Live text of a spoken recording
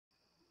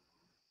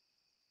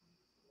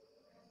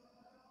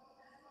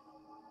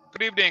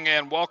Good evening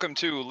and welcome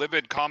to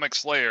Livid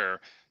Comics Lair.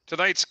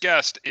 Tonight's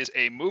guest is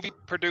a movie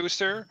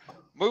producer,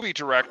 movie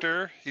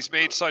director. He's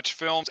made such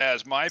films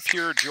as My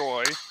Pure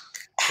Joy,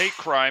 Hate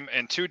Crime,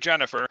 and To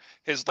Jennifer.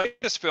 His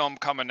latest film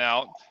coming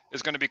out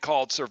is going to be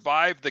called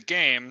Survive the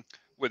Game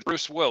with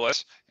Bruce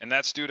Willis, and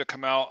that's due to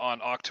come out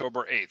on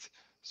October 8th.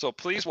 So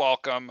please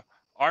welcome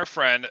our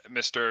friend,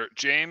 Mr.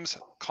 James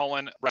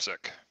Cullen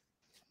Bressack.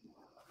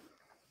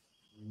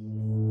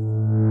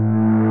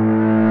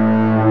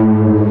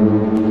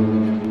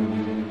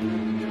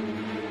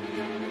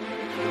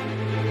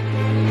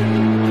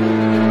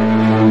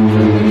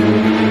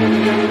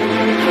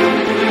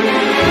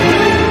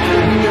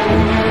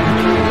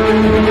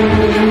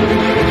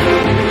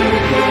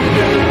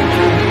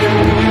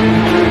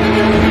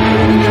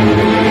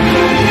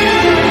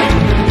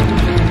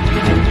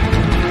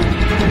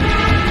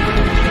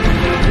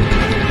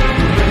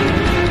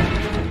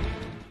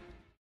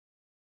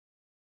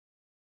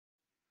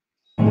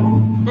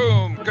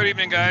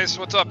 Guys,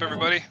 what's up,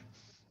 everybody?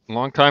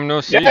 Long time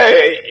no see.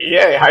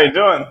 Yeah. How you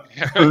doing?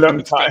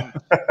 Long time.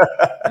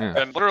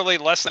 Been literally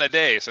less than a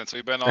day since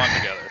we've been on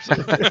together. So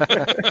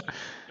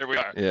here we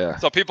are. Yeah.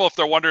 So people, if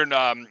they're wondering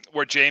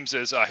where James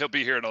is, he'll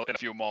be here in a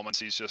few moments.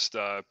 He's just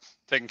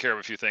taking care of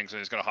a few things, and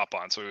he's going to hop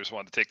on. So we just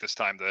wanted to take this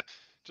time to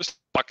just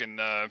talk and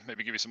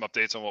maybe give you some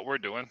updates on what we're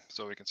doing.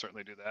 So we can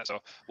certainly do that. So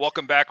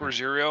welcome back,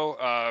 Rogerio.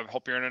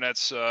 Hope your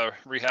internet's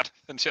rehabbed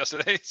since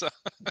yesterday. So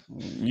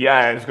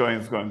yeah, it's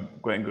going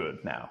good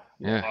now.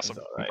 Yeah. Awesome.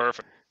 Right.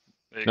 Perfect.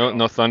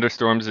 No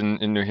thunderstorms in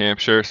New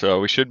Hampshire, so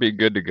we should be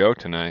good to go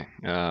tonight.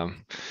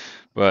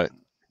 But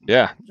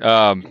yeah.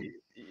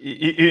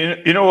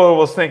 You know what I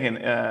was thinking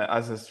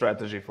as a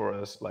strategy for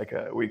us? Like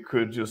we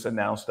could just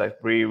announce that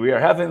we are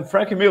having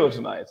Frankie Miller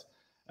tonight,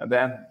 and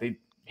then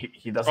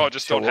he doesn't. Oh,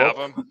 just don't have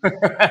him.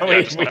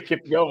 we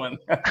keep going.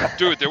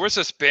 Dude, there was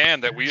this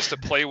band that we used to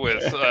play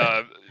with.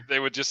 They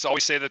would just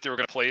always say that they were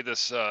going to play the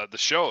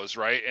shows,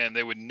 right? And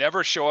they would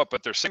never show up,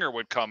 but their singer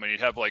would come, and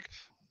he'd have like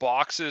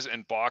boxes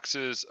and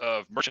boxes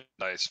of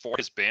merchandise for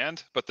his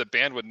band, but the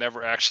band would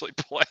never actually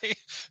play.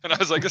 And I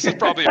was like, this is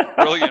probably a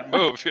brilliant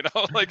move, you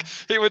know? Like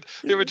he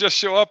would just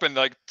show up and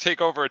like take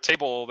over a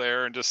table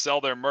there and just sell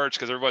their merch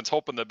because everyone's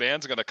hoping the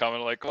band's going to come,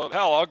 and like, well,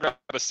 hell, I'll grab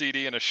a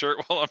CD and a shirt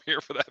while I'm here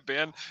for that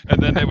band,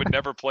 and then they would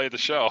never play the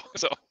show.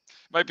 So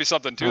might be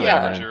something to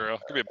that, Rogerio.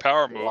 Could be a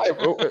power move.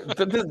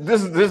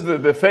 This is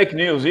the fake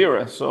news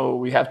era, so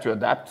we have to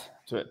adapt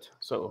to it.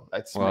 So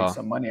let's make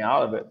some money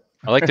out of it.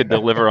 I like to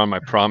deliver on my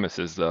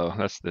promimes, though.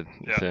 That's the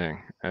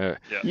thing. So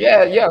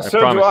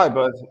do I.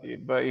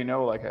 But you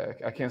know, like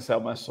I can't sell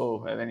my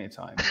soul at any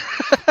time.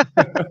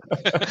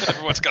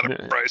 Everyone's got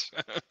a price.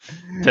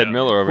 Ted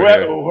Miller over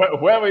here.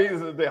 Whoever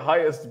is the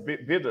highest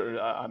bidder,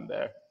 I'm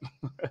there.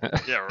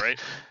 Yeah, right.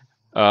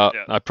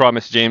 I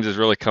promise James is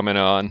really coming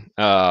on.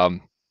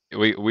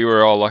 We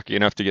were all lucky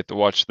enough to get to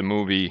watch the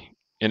movie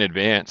in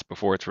advance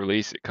before its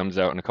release. It comes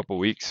out in a couple of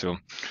weeks, so.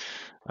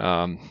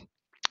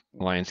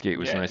 Lionsgate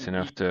was nice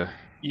enough to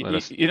let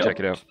us check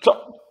it out.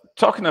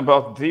 Talking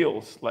about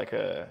deals, like,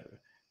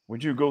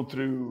 would you go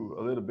through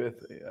a little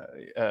bit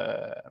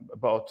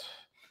about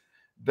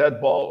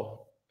Deadball?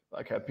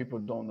 Like, people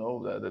don't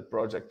know the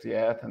project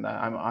yet, and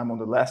I'm on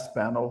the last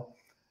panel,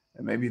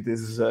 and maybe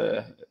this is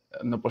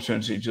an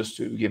opportunity just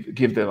to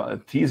give them a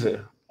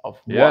teaser of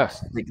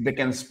what they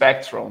can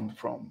expect from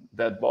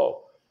Deadball.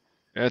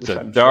 It's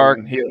a dark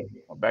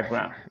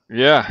background.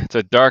 Yeah, it's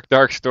a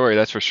dark story,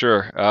 that's for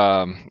sure.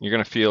 You're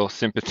gonna feel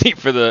sympathy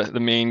for the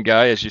main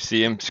guy as you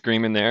see him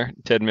screaming there,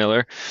 Ted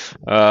Miller.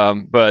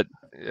 But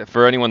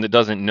for anyone that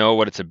doesn't know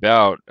what it's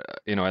about,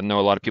 I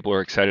know a lot of people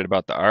are excited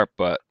about the art,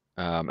 but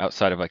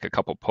outside of like a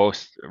couple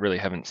posts, really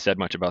haven't said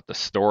much about the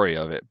story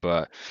of it.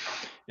 But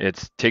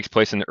it takes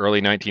place in the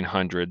early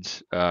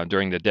 1900s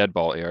during the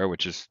Deadball era,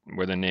 which is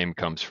where the name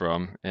comes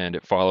from, and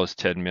it follows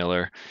Ted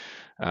Miller.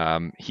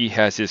 He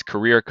has his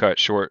career cut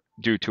short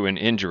due to an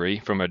injury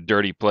from a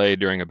dirty play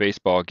during a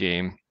baseball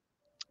game,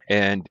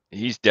 and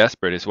he's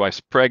desperate. His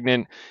wife's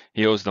pregnant.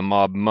 He owes the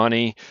mob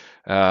money.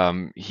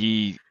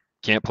 He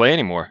can't play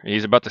anymore.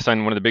 He's about to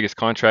sign one of the biggest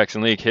contracts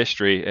in league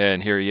history,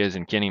 and here he is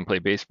and can't even play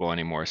baseball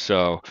anymore.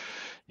 So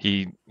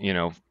he,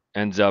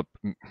 ends up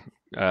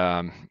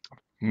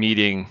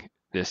meeting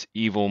this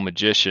evil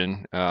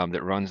magician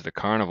that runs the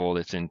carnival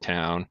that's in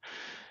town,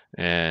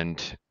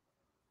 and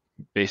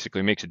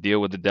basically makes a deal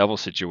with the devil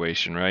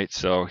situation, right?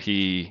 So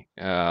he,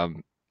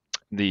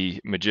 the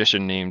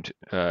magician named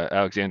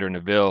Alexander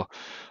Neville,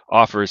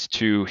 offers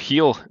to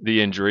heal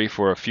the injury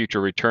for a future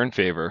return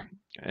favor,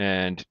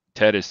 and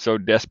Ted is so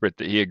desperate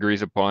that he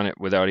agrees upon it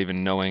without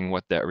even knowing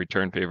what that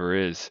return favor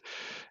is.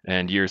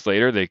 And years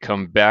later, they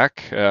come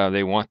back.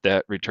 They want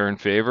that return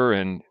favor,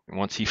 and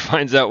once he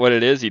finds out what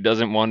it is, he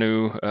doesn't want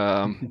to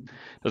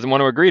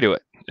agree to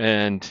it,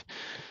 and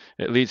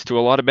it leads to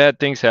a lot of bad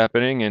things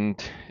happening.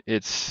 And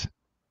it's,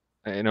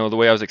 the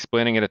way I was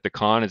explaining it at the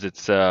con is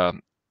it's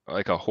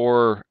like a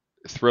horror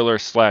thriller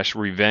 /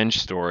 revenge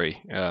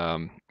story,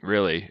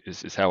 really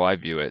is how I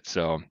view it.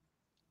 So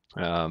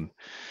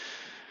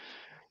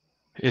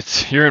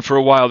You're in for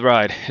a wild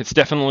ride. It's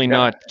definitely Yeah.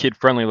 not kid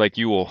friendly like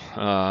Yule,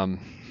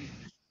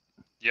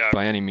 Yeah,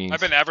 by any means. I've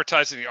been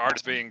advertising the art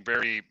as being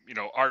very,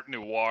 art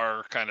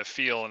noir kind of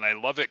feel, and I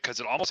love it because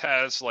it almost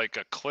has like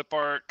a clip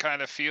art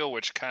kind of feel,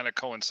 which kind of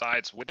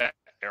coincides with that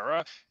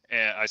era.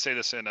 And I say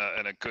this in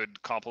a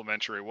good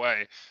complimentary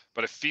way,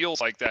 but it feels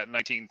like that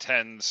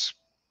 1910s,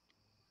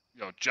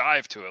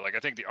 jive to it. Like I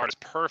think the art is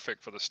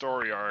perfect for the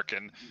story arc,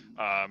 and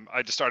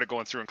I just started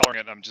going through and coloring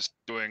it. And I'm just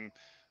doing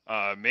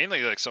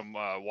mainly like some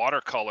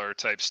watercolor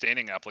type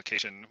staining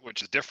application,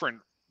 which is different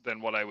than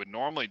what I would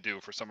normally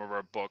do for some of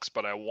our books.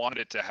 But I wanted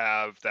it to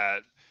have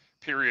that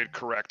period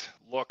correct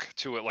look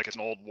to it, like it's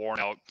an old worn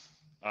out.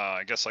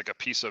 I guess like a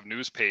piece of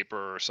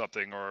newspaper or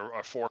something, or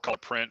a 4-color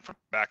print from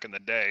back in the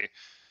day.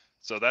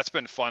 So that's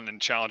been fun and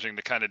challenging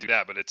to kind of do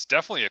that, but it's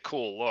definitely a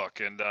cool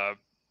look. And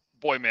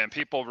boy, man,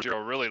 people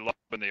really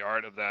loving the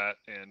art of that,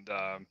 and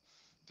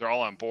they're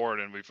all on board.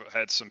 And we've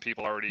had some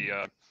people already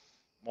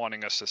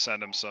wanting us to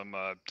send them some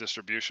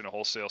distribution,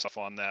 wholesale stuff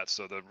on that.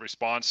 So the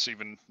response,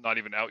 even not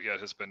even out yet,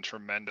 has been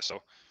tremendous.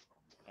 So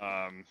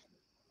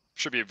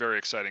should be very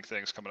exciting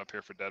things coming up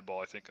here for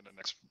Deadball. I think in the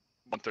next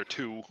month or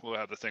two, we'll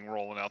have the thing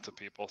rolling out to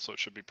people. So it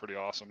should be pretty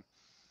awesome.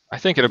 I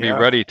think it'll be Yeah.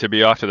 ready to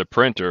be off to the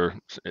printer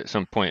at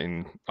some point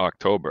in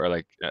October.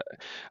 Like,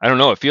 I don't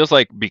know. It feels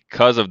like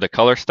because of the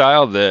color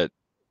style that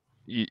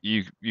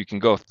you can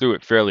go through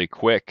it fairly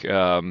quick.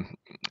 Yeah,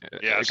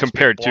 it's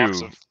compared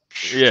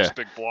just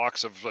big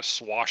blocks of just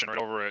swashing right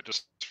over it.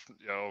 Just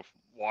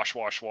wash,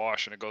 wash,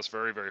 wash, and it goes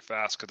very, very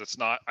fast because it's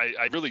not.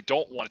 I really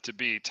don't want it to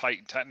be tight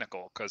and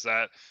technical because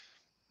that.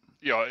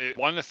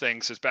 One of the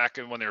things is back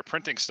when they were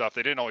printing stuff,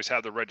 they didn't always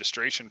have the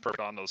registration permit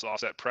on those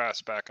offset press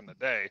back in the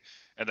day.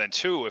 And then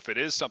two, if it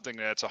is something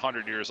that's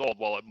 100 years old,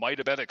 well, it might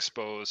have been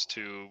exposed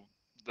to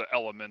the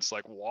elements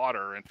like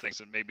water and things,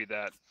 and maybe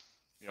that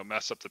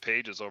mess up the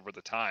pages over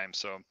the time.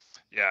 So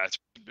yeah,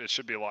 it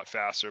should be a lot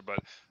faster. But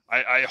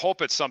I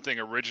hope it's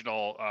something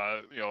original.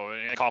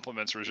 And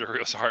compliments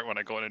Ruggerio's art when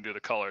I go in and do the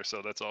color.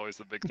 So that's always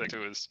the big thing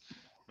too, is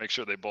make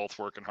sure they both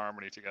work in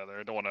harmony together.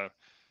 I don't want to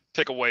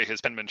take away his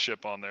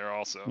penmanship on there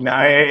also. No,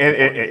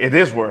 it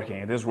is working.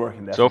 It is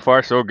working. Definitely. So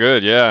far, so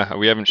good. Yeah,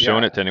 we haven't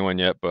shown it to anyone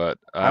yet, but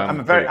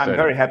I'm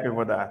very happy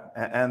with that.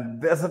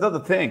 And there's another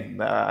thing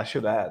that I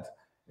should add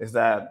is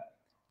that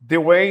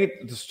the way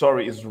the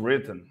story is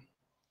written,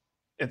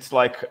 it's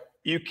like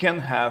you can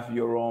have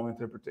your own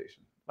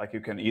interpretation. Like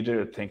you can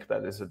either think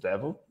that is the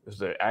devil, is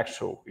the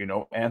actual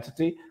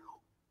entity,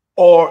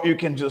 or you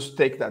can just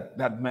take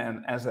that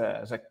man as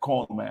a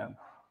con man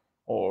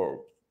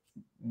or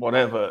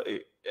whatever.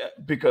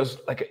 Because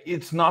like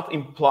it's not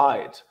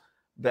implied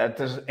that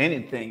there's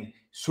anything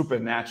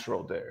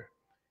supernatural there.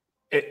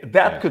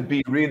 That could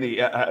be really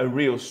a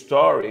real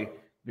story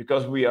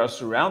because we are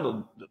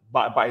surrounded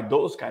by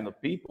those kind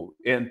of people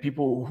and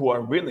people who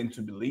are willing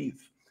to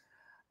believe.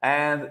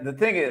 And the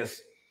thing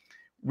is,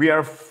 we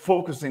are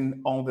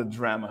focusing on the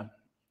drama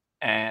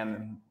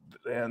and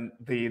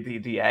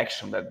the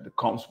action that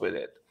comes with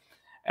it.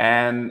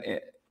 And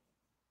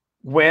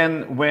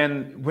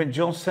when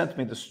John sent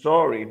me the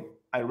story,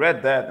 I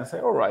read that and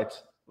said, all right,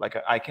 like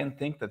I can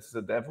think that's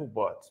the devil,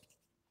 but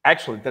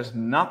actually there's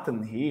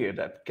nothing here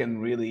that can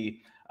really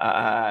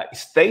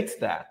state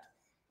that.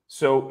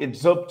 So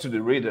it's up to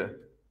the reader,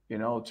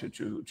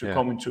 to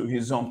come into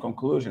his own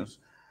conclusions,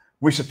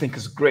 which I think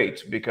is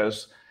great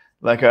because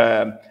like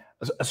a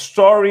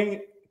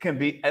story can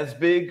be as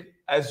big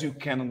as you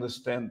can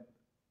understand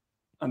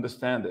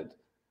it.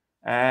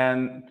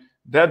 And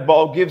that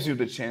ball gives you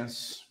the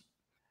chance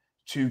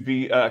to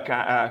be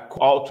a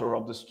co-author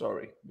of the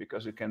story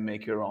because you can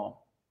make your own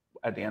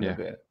at the end of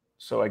it.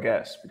 So I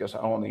guess because I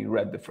only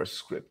read the first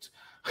script,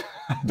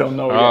 I don't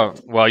know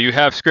yet. Well, you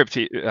have script.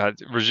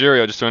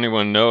 Ruggerio, just so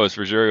anyone knows,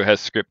 Ruggerio has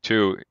script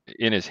 2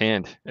 in his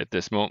hand at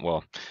this moment.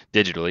 Well,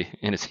 digitally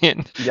in his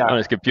hand on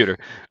his computer.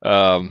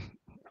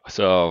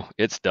 So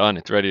it's done.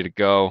 It's ready to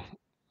go.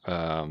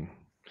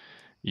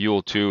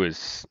 Yule 2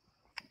 is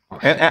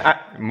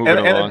moving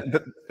along.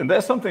 And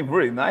there's something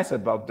really nice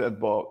about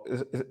Deadball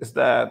is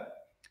that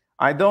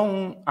I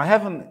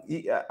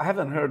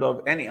haven't heard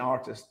of any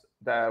artist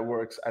that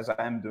works as I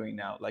am doing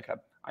now. Like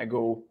I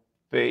go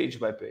page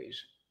by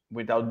page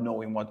without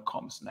knowing what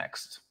comes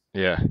next.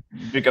 Yeah.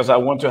 Because I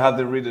want to have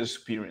the reader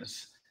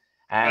experience.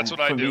 And that's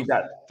what I do.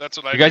 That's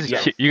what I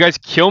do. You guys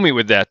kill me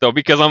with that though,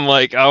 because I'm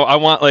like, I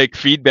want like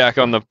feedback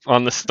on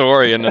the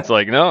story, and it's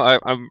like, no,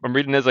 I'm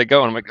reading as I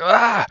go, and I'm like,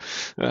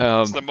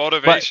 it's the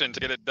motivation to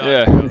get it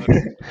done.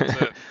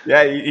 Yeah.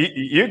 Yeah,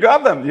 you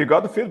got them. You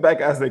got the feedback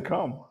as they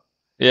come.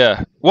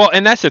 Yeah. Well,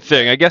 and that's the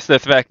thing. I guess the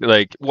fact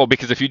that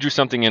because if you drew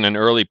something in an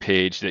early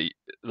page that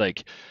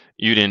like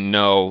you didn't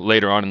know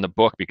later on in the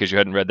book because you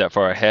hadn't read that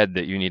far ahead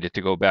that you needed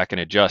to go back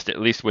and adjust,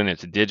 at least when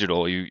it's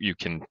digital, you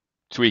can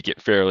tweak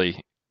it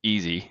fairly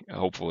easy,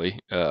 hopefully.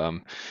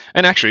 And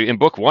actually in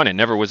book 1 it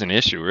never was an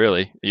issue,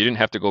 really. You didn't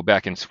have to go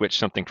back and switch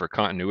something for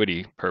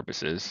continuity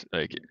purposes.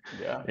 Like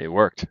it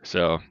worked.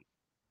 So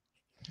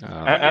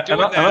I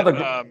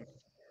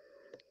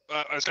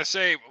was gonna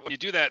say, when you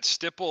do that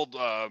stippled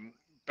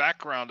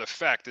background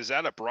effect, is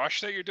that a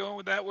brush that you're doing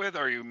with that with?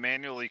 Or are you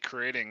manually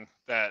creating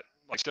that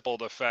like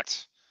stippled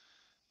effect?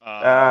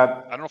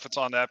 I don't know if it's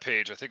on that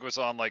page. I think it was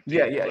on like the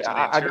Yeah. was it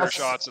the interior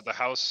shots of the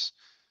house?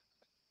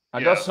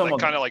 I got Yeah, some like of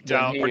kind of like them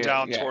down or here.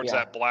 down Yeah, towards yeah.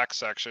 that black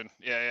section.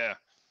 Yeah.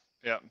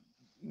 Are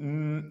you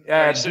sitting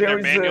There there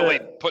is manually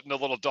putting the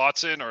little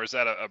dots in, or is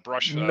that a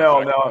brush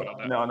no, effect going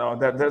on that?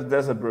 no.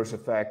 There's a brush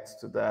effect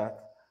to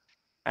that,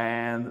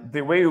 and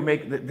the way you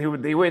make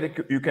the way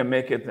that you can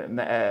make it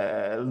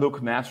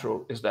look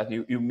natural is that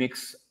you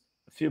mix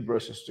a few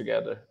brushes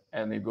together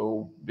and you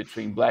go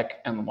between black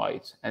and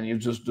white, and you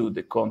just do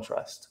the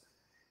contrast.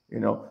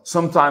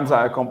 Sometimes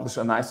I accomplish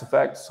a nice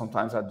effect,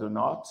 sometimes I do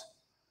not,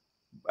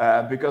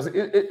 because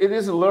it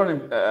is a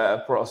learning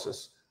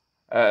process.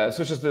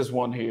 Such as this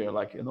one here,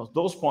 like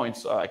those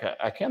points, like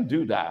I can't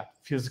do that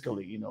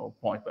physically,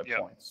 point by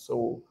point.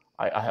 So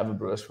I have a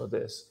brush for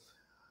this.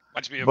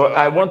 Reminds me of But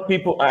I want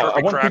people,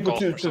 I perfect want people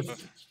crackle or to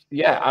something.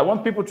 yeah, I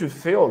want people to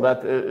feel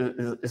that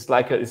it's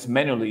like it's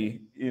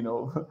manually,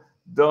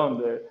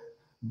 done there.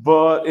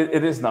 But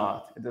it is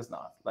not. It is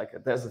not. Like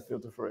there's a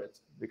filter for it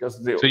because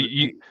So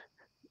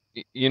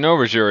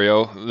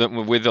Rogerio, that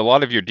with a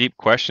lot of your deep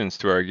questions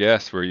to our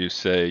guests, where you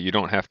say you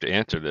don't have to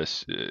answer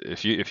this,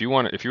 if you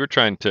were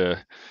trying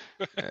to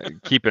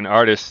keep an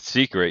artist's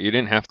secret, you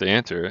didn't have to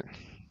answer it.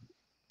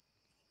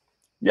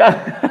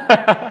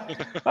 Yeah,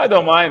 I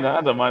don't mind.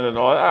 I don't mind at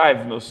all. I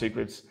have no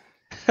secrets.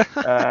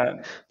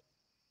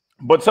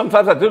 But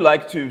sometimes I do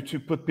like to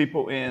put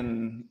people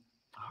in.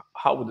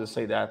 How would I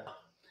say that?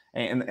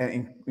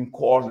 In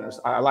corners.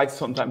 I like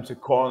sometimes to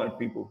corner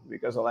people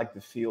because I like to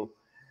feel.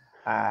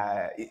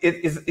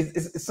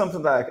 It's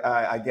something that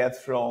I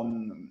get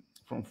from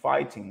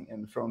fighting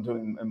and from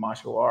doing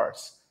martial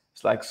arts.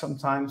 It's like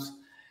sometimes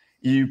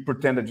you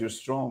pretend that you're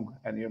strong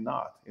and you're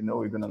not.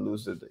 You're going to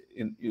lose it.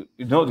 You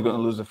know you're going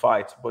to lose the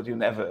fight, but you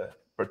never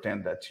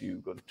pretend that you're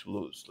going to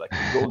lose. Like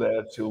you go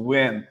there to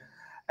win.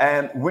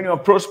 And when you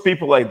approach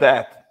people like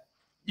that,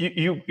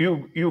 you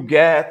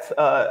get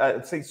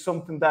I'd say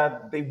something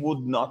that they would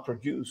not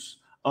produce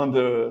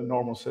under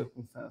normal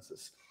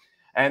circumstances,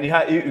 and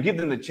you give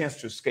them the chance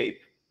to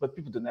escape. But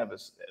people do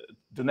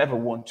never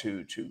want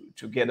to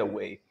get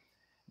away.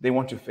 They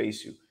want to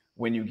face you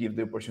when you give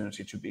the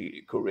opportunity to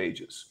be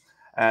courageous.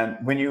 And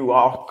when you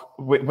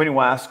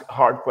ask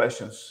hard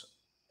questions,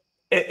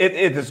 it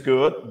is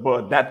good,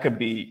 but that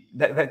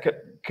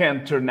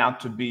can turn out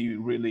to be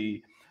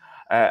really,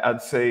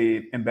 I'd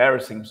say,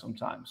 embarrassing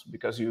sometimes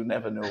because you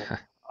never know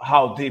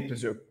how deep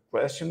is your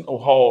question or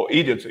how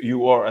idiot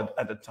you are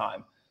at the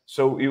time.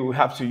 So you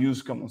have to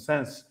use common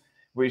sense,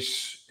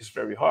 which is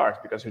very hard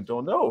because you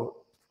don't know.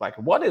 Like,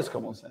 what is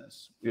common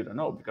sense? You don't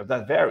know because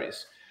that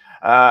varies.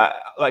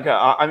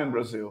 I'm in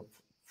Brazil.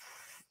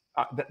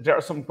 There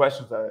are some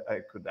questions that I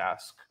could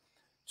ask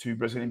to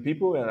Brazilian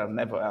people, and I've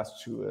never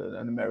asked to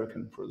an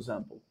American, for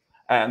example,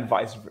 and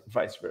vice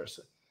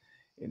versa.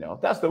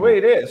 That's the way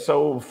it is.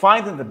 So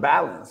finding the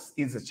balance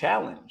is a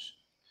challenge.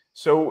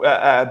 So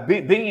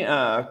being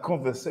a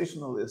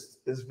conversationalist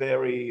is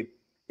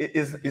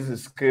a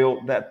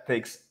skill that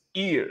takes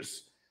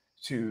years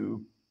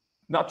to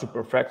not to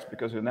perfect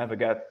because you never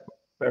get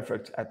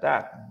perfect at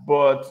that,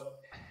 but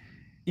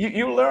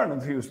you learn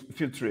a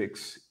few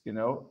tricks,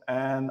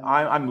 and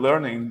I'm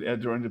learning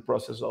during the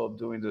process of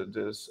doing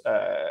this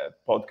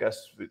podcast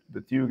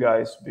with you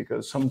guys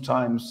because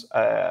sometimes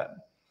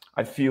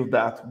I feel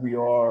that we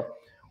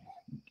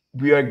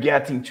are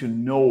getting to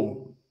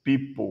know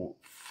people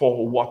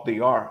for what they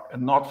are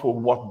and not for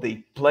what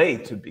they play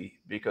to be,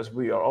 because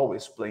we are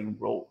always playing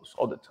roles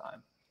all the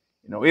time.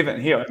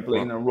 Even here I'm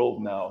playing a role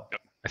now.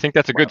 I think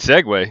that's a good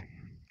segue.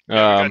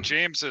 Yeah, we got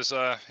James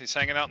he's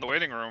hanging out in the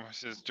waiting room.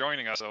 He's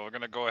joining us, so we're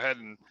gonna go ahead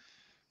and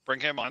bring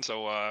him on.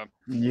 So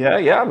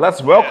yeah,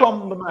 let's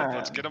welcome the man.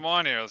 Let's get him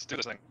on here. Let's do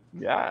this thing.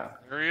 Yeah,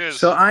 here he is.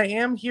 So I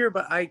am here,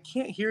 but I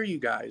can't hear you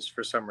guys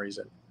for some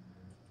reason.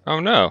 Oh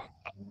no.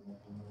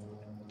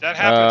 That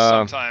happens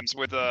sometimes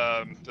with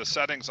the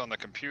settings on the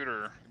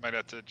computer. You might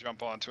have to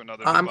jump onto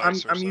another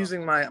device. I'm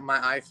using my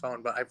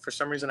iPhone, but for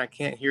some reason I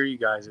can't hear you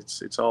guys.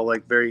 It's all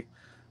like very,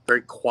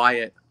 very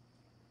quiet.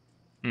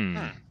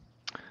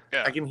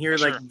 Yeah, I can hear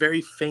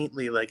very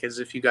faintly, like as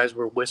if you guys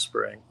were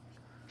whispering.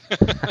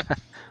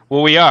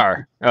 Well, we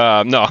are.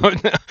 No.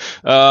 It's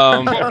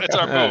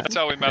our move. That's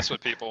how we mess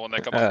with people when they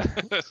come on.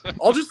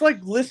 I'll just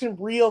listen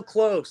real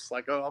close.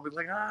 I'll be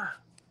like, ah.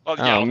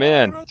 Oh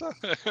man.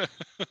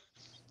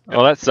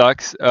 Well, that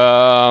sucks.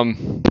 I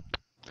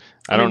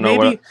don't know.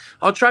 Maybe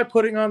I'll try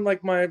putting on my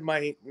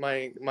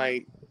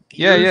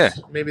ears. Yeah.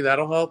 Maybe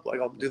that'll help.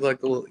 I'll do the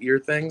little ear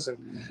things, and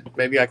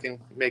maybe I can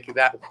make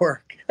that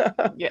work.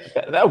 Yeah,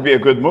 that would be a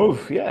good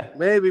move. Yeah.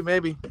 Maybe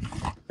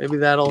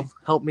that'll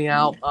help me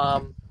out.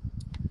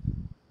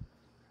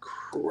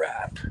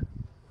 Crap.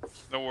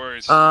 No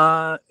worries.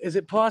 Is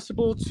it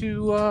possible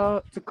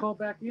to call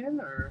back in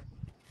or?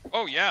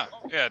 Oh yeah,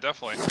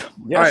 definitely.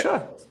 Yeah, sure.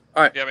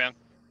 All right. Yeah, man.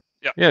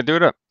 Yeah, do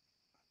it up.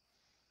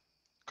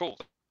 Cool.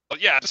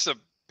 Yeah, just the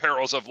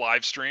perils of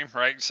live stream,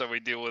 right? So we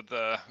deal with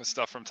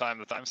stuff from time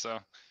to time. So,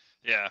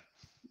 yeah.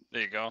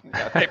 There you go.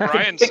 Yeah. Hey,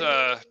 Brian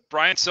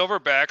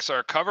Silverback's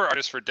our cover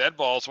artist for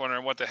Deadballs,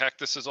 wondering what the heck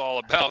this is all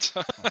about.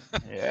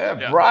 Yeah,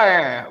 Yeah.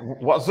 Brian.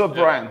 What's up,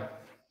 Yeah. Brian?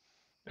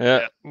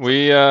 Yeah,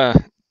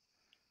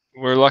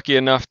 we're lucky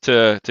enough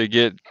to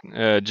get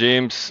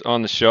James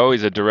on the show.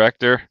 He's a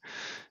director,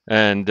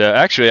 and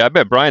actually, I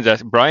bet Brian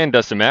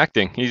does some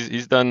acting.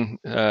 He's done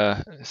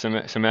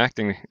some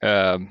acting,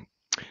 at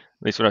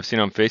least what I've seen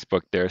on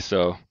Facebook there.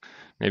 So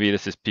maybe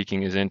this is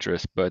piquing his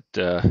interest. But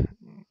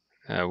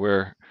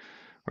we're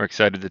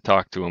excited to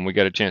talk to him. We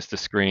got a chance to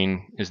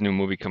screen his new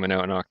movie coming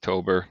out in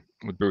October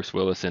with Bruce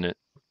Willis in it,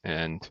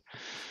 and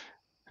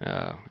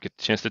get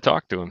the chance to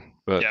talk to him.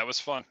 But Yeah, it was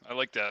fun. I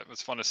like that. It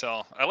was fun as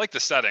hell. I like the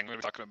setting. We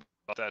were talking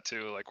about that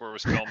too, like where it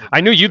was filmed. I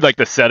knew you'd like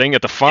the setting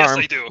at the farm.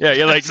 Yes, I do. Yeah,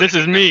 you're like, this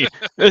is me.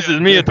 This is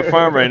me at the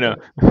farm right now.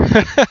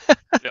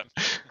 Yeah.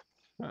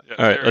 All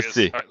right, let's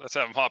see. All right, let's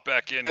have him hop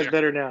back in That's here.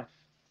 better now.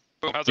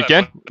 Boom, how's You that,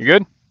 can? bud? You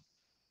good?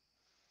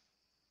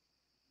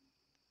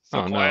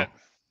 Still Oh, no. quiet.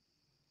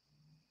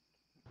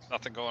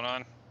 Nothing going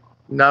on.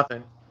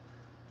 Nothing.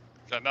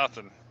 Got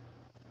nothing.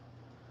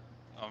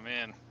 Oh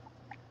man.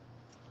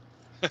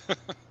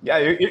 Yeah,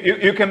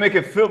 you can make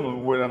a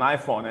film with an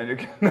iPhone, and you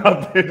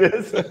cannot do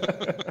this.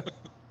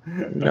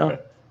 No.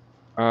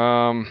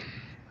 I'm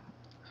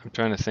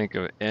trying to think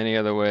of any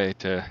other way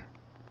to.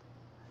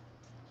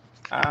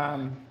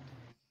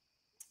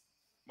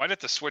 Might have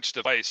to switch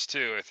device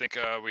too. I think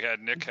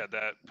Nick had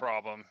that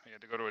problem. He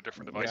had to go to a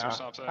different device or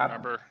something.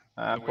 Remember?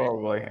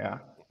 Probably, yeah.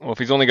 Well, if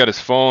he's only got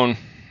his phone,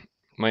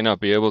 might not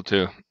be able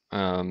to.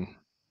 Now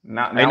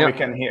we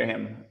can hear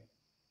him.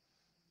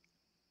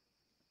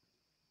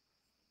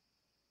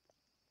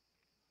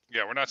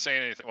 Yeah, we're not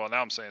saying anything. Well,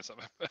 now I'm saying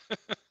something.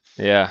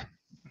 Yeah.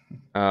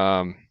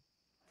 Well,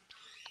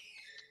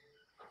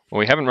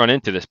 we haven't run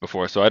into this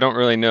before, so I don't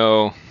really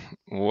know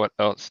what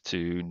else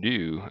to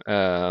do.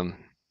 Yeah.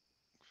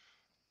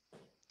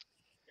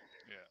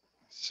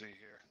 Let's see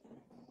here.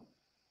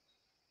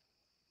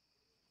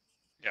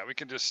 Yeah, we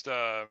can just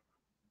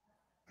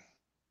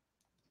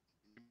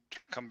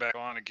come back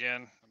on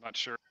again. I'm not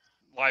sure.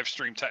 Live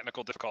stream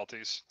technical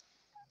difficulties.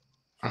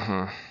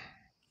 Uh-huh.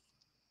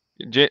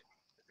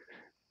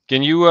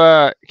 Can you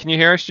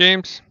hear us,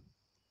 James?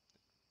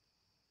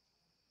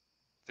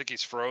 I think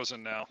he's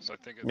frozen now, so I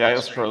think Yeah,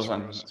 it's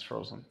frozen. It's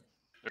frozen.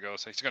 There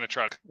goes. He's going to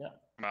try to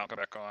come out, come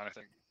back on, I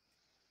think.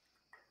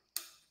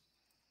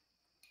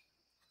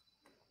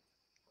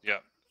 Yeah.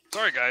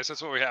 Sorry, guys.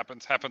 That's what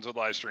happens with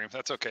live stream.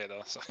 That's okay,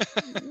 though. So.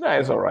 No,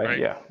 it's all right.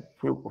 Yeah.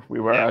 We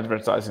were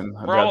advertising.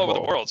 We're all over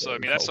the world, so I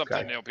mean, that's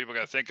something people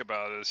got to think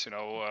about is,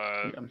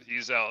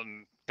 he's out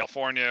in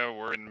California,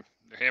 we're in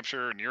New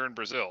Hampshire, and you're in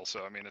Brazil.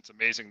 So, I mean, it's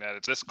amazing that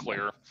it's this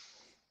clear.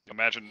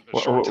 Imagine a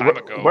short time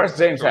ago, where's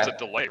James there was a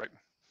delay, right?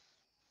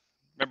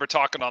 Remember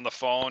talking on the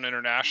phone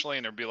internationally,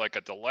 and there'd be like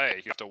a delay.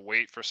 You have to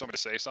wait for somebody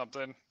to say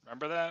something.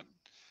 Remember that?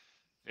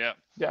 Yeah.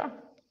 Yeah.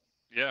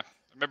 Yeah.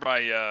 I remember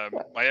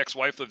my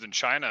ex-wife lived in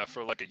China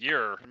for like a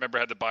year. I remember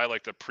I had to buy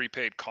like the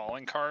prepaid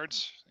calling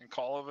cards and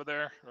call over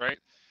there, right?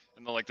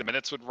 And then like the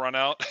minutes would run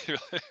out. It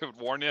would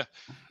warn you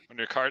on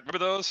your card. Remember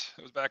those?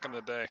 It was back in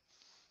the day.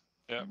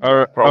 Yeah.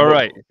 All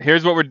right.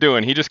 Here's what we're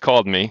doing. He just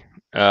called me.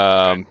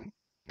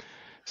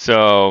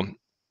 So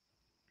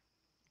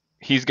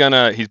he's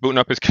booting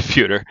up his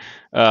computer.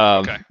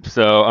 Okay.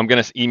 So I'm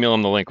gonna email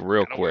him the link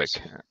real quick. Worries.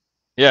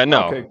 Yeah.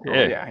 No. Okay, cool.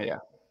 Yeah.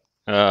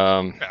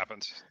 It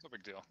happens. It's no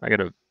big deal. I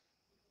gotta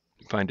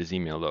find his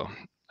email though.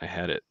 I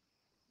had it.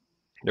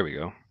 There we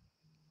go.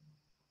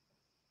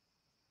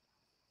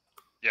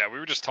 Yeah, we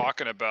were just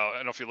talking about, I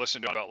don't know if you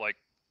listened to about like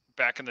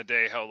back in the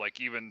day, how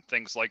like even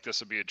things like this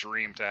would be a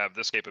dream to have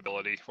this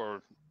capability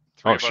where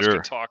three of us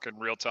could talk in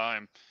real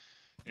time.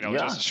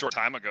 Just a short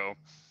time ago.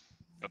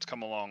 It's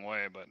come a long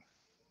way, but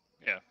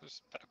yeah,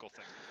 there's technical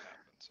things that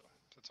happen, so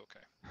that's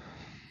okay.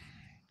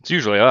 It's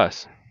usually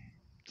us.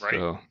 Right?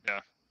 So,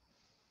 yeah.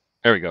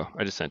 There we go.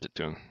 I just sent it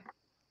to him.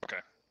 Okay.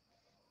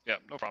 Yeah,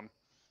 no problem.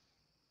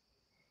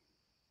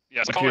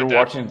 Yeah,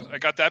 I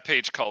got that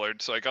page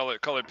colored, so I got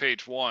it colored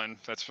page 1.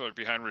 That's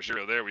behind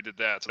Ruggiero there. We did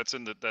that. So that's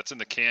in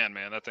the can,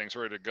 man. That thing's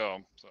ready to go.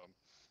 So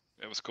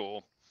it was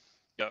cool.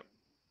 Yep.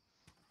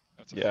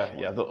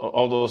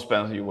 All those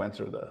pens you went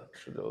through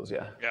those,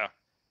 yeah. Yeah.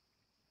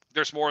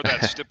 There's more of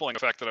that stippling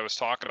effect that I was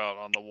talking about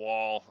on the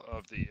wall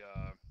of the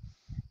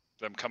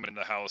them coming in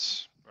the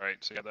house, right?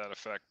 So you got that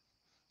effect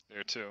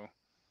there too.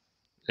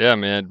 Yeah,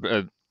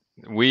 man.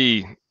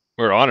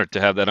 We're honored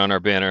to have that on our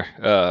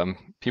banner.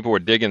 People were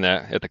digging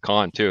that at the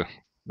con too.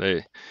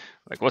 They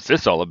like, what's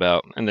this all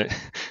about? And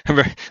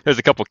there's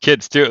a couple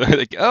kids too. They're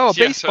like, oh,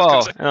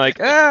 baseball. And I'm like,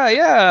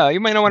 yeah, you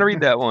might not want to read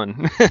that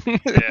one.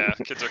 Yeah,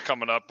 kids are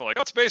coming up like,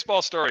 oh, it's a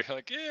baseball story.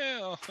 Like,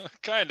 yeah,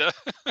 kinda.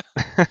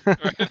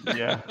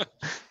 Yeah,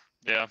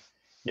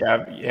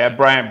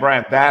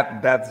 Brian,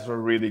 that's a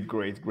really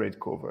great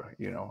cover.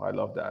 I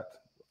love that.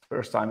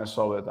 First time I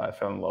saw it, I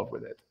fell in love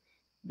with it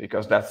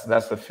because that's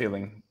the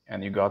feeling,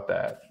 and you got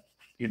that,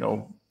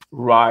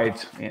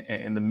 right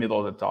in the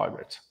middle of the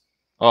target.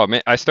 Oh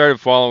man, I started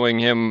following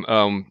him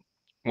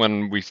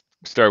when we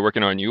started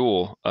working on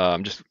Yule,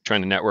 just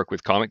trying to network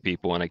with comic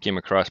people, and I came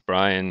across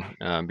Brian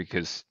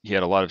because he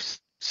had a lot of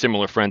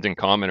similar friends in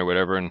common or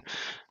whatever, and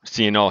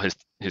seeing all his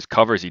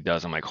covers he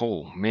does, I'm like,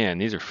 oh man,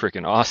 these are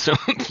freaking awesome.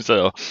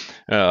 So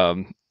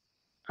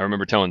I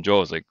remember telling Joel, I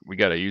was like, we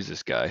got to use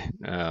this guy,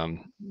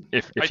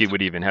 if he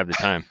would even have the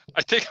time.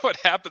 I think what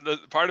happened, the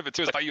part of it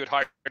too, is I thought you had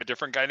hired a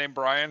different guy named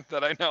Brian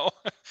that I know.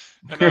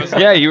 And I was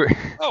like, yeah, you were.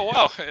 Oh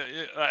wow,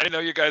 I know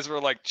you guys were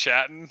like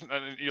chatting,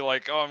 and you're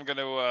like, oh, I'm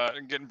gonna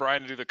getting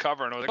Brian to do the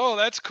cover, and I was like, oh,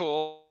 that's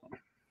cool.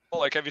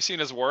 Like, have you seen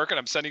his work? And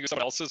I'm sending you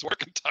someone else's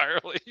work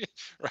entirely,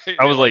 right?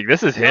 I was like,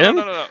 this is him?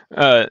 No.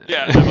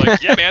 Yeah, and I'm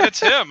like, yeah, man, it's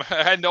him.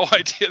 I had no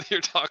idea that you're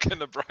talking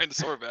to Brian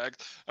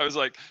Sorback. I was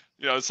like,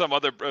 you know,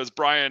 it was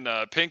Brian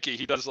Pinky.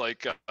 He does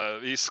like,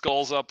 he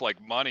sculls up like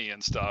money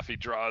and stuff. He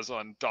draws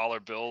on dollar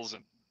bills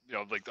and, you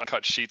know, like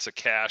uncut sheets of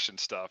cash and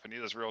stuff. And he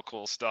does real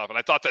cool stuff. And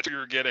I thought that's what you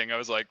were getting. I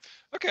was like,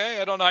 okay,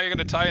 I don't know how you're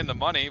going to tie in the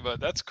money, but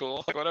that's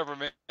cool. Like, whatever,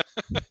 man.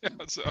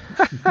 So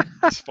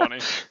it's funny.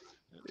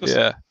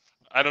 Yeah.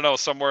 I don't know,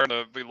 somewhere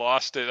we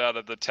lost it out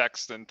of the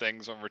text and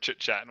things when we're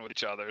chit-chatting with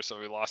each other, so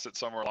we lost it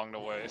somewhere along the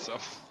way, so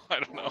I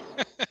don't know.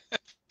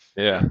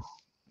 Yeah.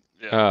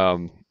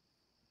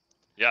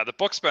 Yeah, the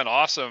book's been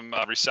awesome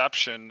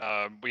reception.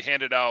 We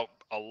handed out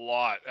a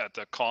lot at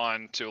the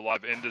con to a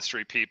lot of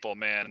industry people,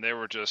 man, and they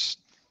were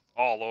just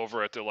all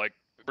over it. They're like,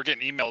 we're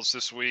getting emails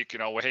this week, you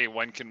know, hey,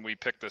 when can we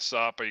pick this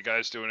up? Are you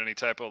guys doing any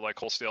type of like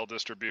wholesale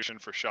distribution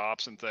for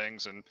shops and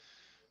things? And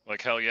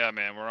like, hell yeah,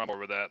 man, we're on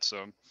board with that,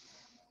 so.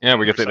 Yeah,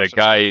 we got the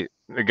guy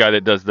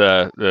that does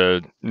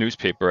the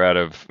newspaper out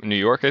of New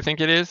York, I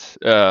think it is.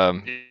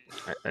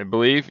 I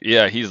believe.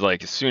 Yeah, he's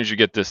like, as soon as you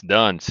get this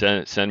done,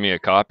 send me a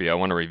copy. I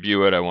want to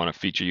review it. I want to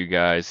feature you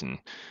guys, and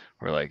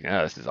we're like,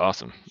 yeah, this is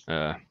awesome.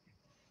 Yeah,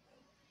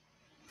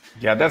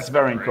 that's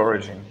very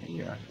encouraging.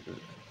 Yeah.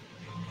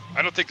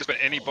 I don't think there's been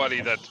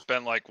anybody that's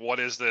been like, what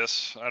is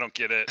this? I don't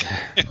get it.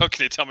 You know,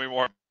 can you tell me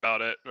more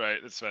about it? Right.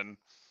 It's been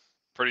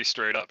pretty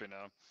straight up, you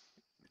know.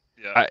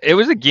 Yeah. It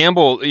was a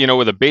gamble, you know,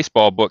 with a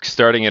baseball book,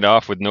 starting it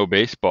off with no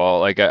baseball.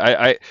 Like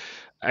I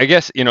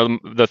guess, you know,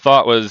 the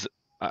thought was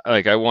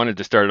like, I wanted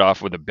to start it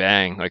off with a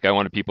bang. Like I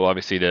wanted people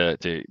obviously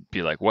to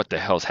be like, what the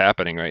hell's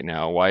happening right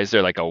now? Why is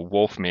there like a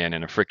wolf man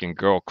and a freaking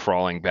girl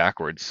crawling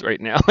backwards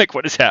right now? Like,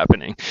 what is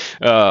happening?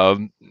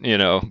 You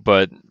know,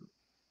 but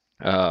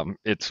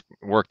it's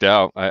worked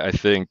out. I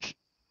think.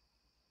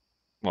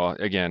 Well,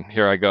 again,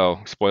 here I go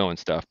spoiling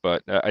stuff,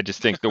 but I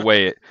just think the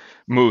way it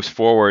moves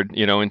forward,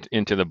 you know,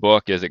 into the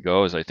book as it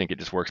goes, I think it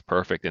just works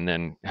perfect. And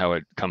then how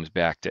it comes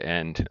back to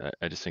end,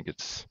 I just think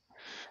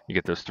you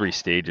get those 3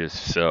 stages,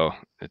 so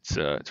it's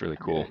really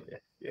cool.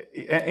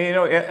 Yeah. And, you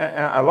know,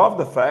 I love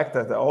the fact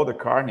that all the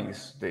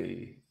carnies,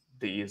 they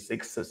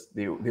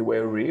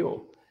were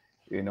real.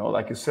 You know,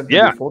 like you sent me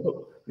the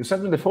photo, you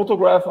sent me the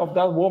photograph of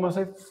that woman. I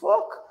said,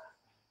 "Fuck,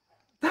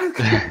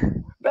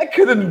 that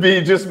couldn't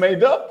be just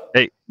made up."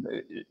 Hey.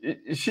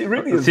 She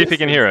really Let's see if he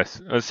can hear us.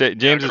 Let's see.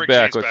 James is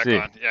back. Let's see.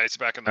 On. Yeah, he's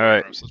back in the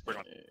room. So let's bring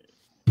on.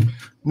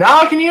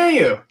 Now I can hear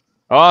you.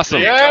 Awesome.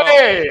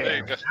 Yay!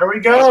 There we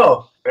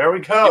go. There we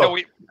go. You know,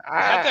 we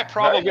had that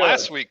problem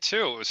last week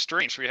too. It was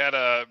strange. We had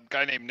a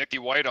guy named Nicky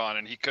White on,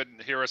 and he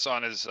couldn't hear us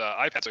on his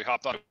iPad, so he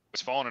hopped on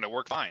his phone, and it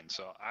worked fine.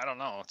 So I don't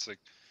know. It's like.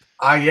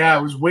 Yeah,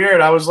 it was weird.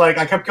 I was like,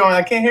 I kept going,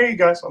 I can't hear you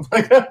guys. I'm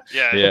like,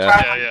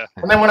 yeah.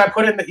 And then when I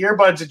put in the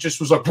earbuds, it just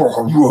was like,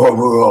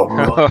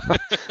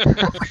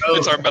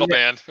 it's our metal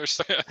band.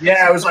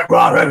 Yeah, it was like,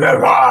 rah, rah, rah,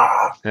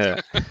 rah. Yeah.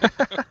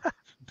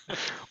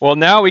 Well,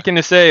 now we can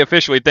just say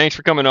officially, thanks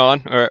for coming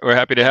on. We're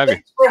happy to have you.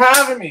 Thanks for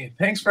having me.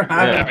 Thanks for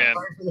having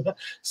me. Man.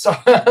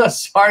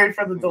 Sorry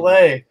for the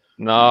delay.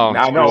 No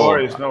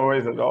worries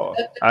at all.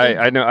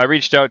 I know. I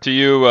reached out to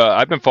you.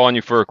 I've been following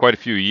you for quite a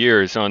few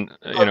years on,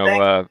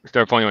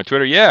 started following you on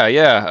Twitter. Yeah.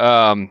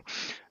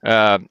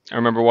 I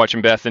remember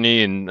watching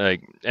Bethany and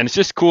it's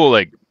just cool,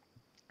 like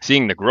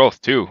seeing the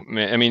growth too.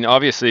 I mean,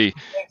 obviously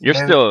you're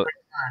still,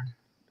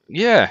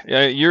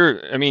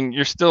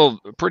 you're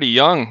still pretty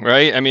young,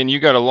 right? I mean, you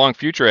got a long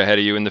future ahead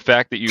of you, and the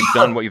fact that you've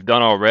done what you've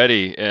done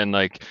already, and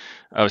like,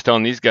 I was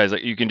telling these guys,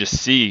 like, you can just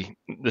see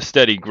the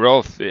steady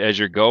growth as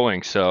you're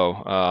going. So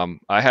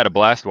I had a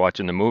blast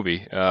watching the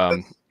movie.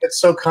 It's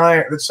so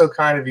kind. It's so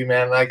kind of you,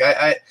 man. Like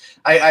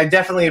I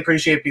definitely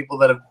appreciate people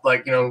that have,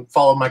 like, you know,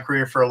 followed my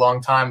career for a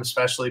long time,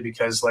 especially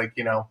because, like,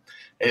 you know,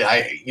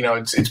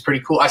 it's pretty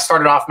cool. I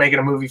started off making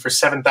a movie for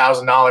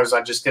 $7,000.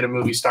 I just did a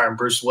movie starring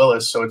Bruce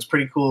Willis, so it's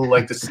pretty cool,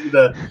 like, to see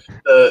the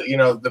you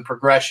know, the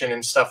progression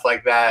and stuff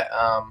like that.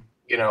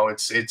 You know,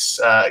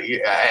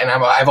 and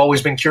I've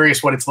always been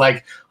curious what it's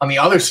like on the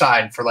other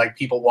side for, like,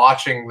 people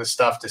watching the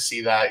stuff to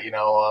see that, you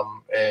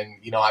know, and,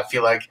 you know, I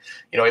feel like,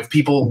 you know, if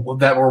people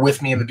that were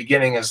with me in the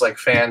beginning as, like,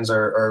 fans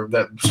or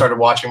that started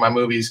watching my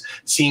movies,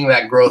 seeing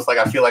that growth, like,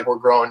 I feel like we're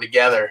growing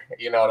together,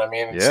 you know what I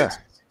mean? It's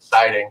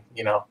exciting,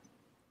 you know.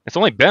 It's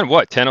only been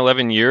what, 10,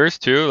 11 years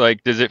too?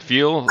 Like, does it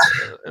feel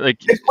like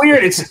it's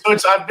weird?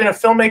 I've been a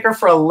filmmaker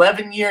for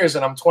 11 years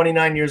and I'm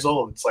 29 years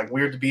old. It's like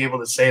weird to be able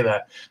to say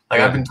that. Like,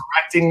 I've been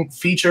directing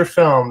feature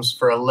films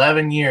for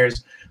 11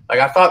 years. Like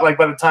I thought, like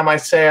by the time I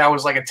say I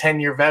was like a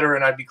 10-year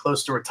veteran, I'd be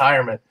close to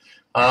retirement.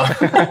 You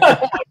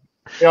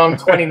know, I'm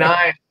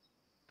 29.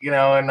 You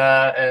know, and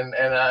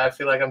I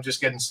feel like I'm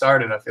just getting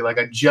started. I feel like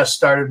I just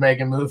started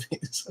making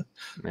movies.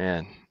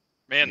 Man,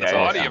 the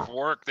body of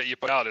work that you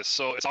put out it's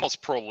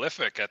almost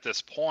prolific at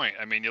this point.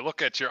 I mean, you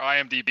look at your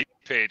IMDb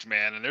page,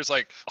 man, and there's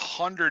like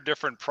 100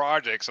 different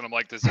projects, and I'm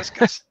like, does this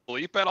guy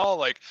sleep at all?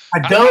 Like, I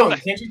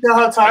don't. Can't you tell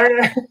how tired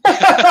I am?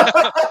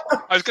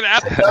 I was gonna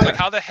ask, like,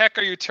 how the heck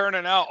are you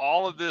turning out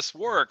all of this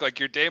work? Like,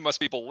 your day must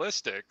be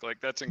ballistic.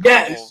 Like, that's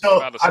incredible. Yeah.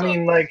 So I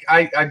mean, like,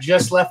 I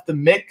just left the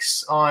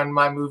mix on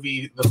my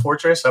movie, The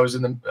Fortress. I was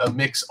in the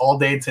mix all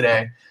day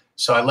today.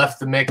 So I left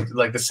the mix,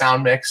 like the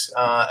sound mix,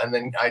 and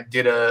then I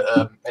did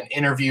an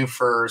interview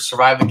for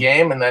Survive the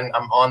Game, and then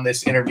I'm on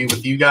this interview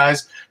with you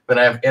guys. Then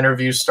I have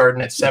interviews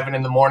starting at 7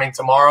 in the morning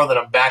tomorrow. Then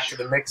I'm back to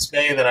the mix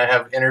day. Then I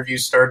have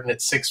interviews starting at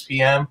 6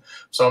 p.m.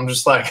 So I'm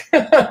just like,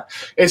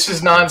 it's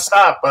just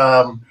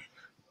nonstop.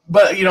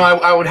 But you know,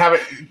 I would have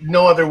it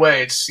no other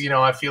way. It's, you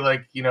know, I feel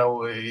like, you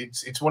know,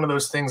 it's one of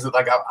those things that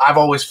like I've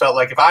always felt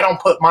like if I don't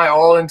put my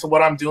all into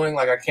what I'm doing,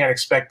 like I can't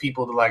expect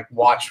people to like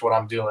watch what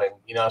I'm doing,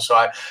 you know. So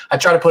I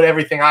try to put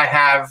everything I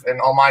have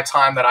and all my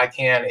time that I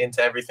can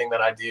into everything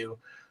that I do.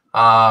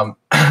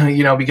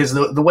 You know, because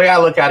the way I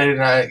look at it,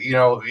 and you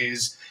know,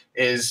 is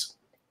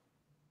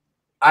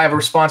I have a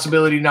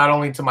responsibility not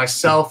only to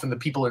myself and the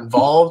people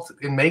involved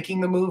in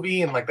making the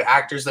movie and like the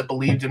actors that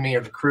believed in me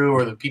or the crew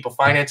or the people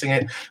financing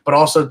it, but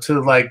also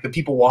to like the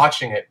people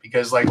watching it,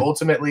 because like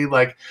ultimately,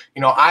 like,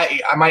 you know,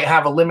 I might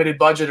have a limited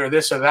budget or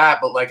this or that,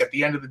 but like at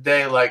the end of the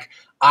day, like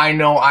I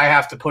know I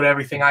have to put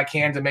everything I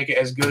can to make it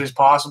as good as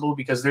possible,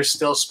 because they're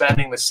still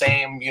spending the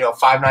same, you know,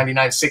 $5.99,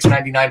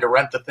 $6.99 to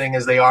rent the thing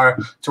as they are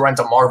to rent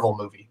a Marvel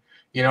movie.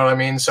 You know what I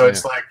mean? So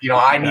it's like, you know,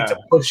 I need to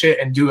push it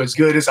and do as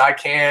good as I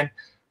can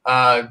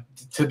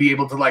to be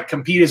able to like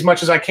compete as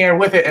much as I can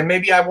with it. And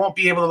maybe I won't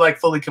be able to like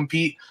fully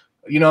compete.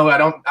 You know,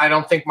 I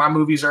don't think my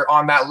movies are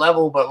on that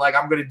level, but like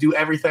I'm going to do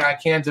everything I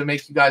can to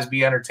make you guys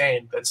be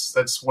entertained.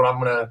 That's what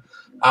I'm going to,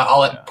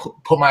 I'll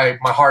put my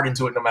heart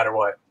into it no matter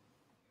what.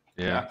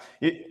 Yeah.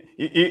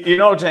 You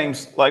know,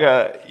 James,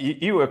 like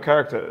you a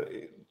character,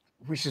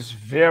 which is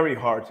very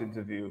hard to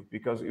interview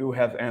because you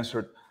have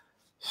answered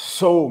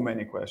so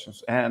many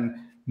questions, and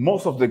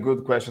most of the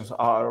good questions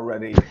are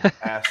already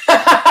asked.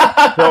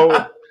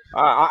 So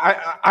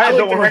I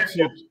don't want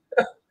you.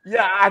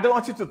 Yeah, I don't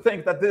want you to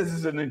think that this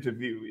is an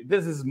interview.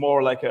 This is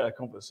more like a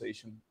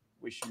conversation.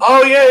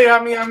 Oh yeah.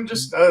 I mean, I'm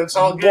just it's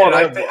all good.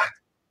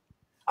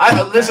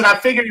 I listen. I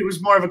figured it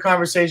was more of a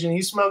conversation.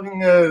 He's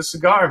smoking a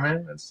cigar,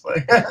 man. It's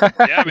like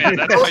yeah, man.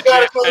 That's my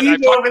jam.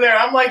 Over there.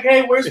 I'm like,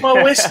 hey, where's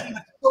my whiskey?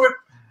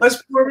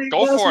 Let's pour me.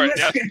 Go for it.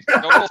 Yeah.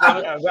 Go for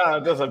it. Yeah,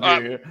 it doesn't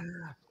be here.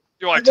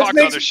 You want to talk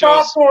to other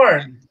shows?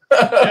 Popcorn.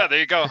 Yeah, there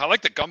you go. I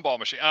like the gumball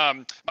machine.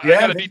 I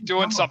gotta be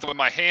doing something with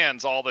my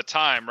hands all the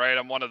time, right?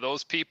 I'm one of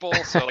those people,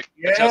 so like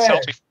it just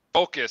helps me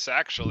focus.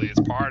 Actually, it's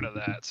part of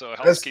that. So it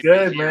helps keep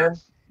me here. Man.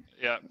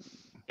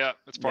 Yeah,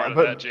 it's part of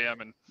that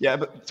jam, and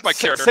but it's my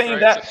character.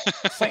 Saying right?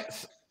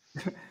 that,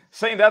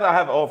 saying that, I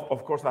have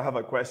of course I have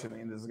a question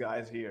in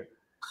disguise here.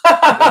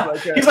 Like,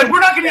 he's like, we're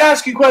not going to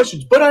ask you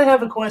questions, but I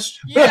have a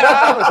question. Yeah,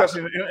 I have a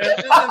question in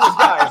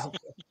disguise.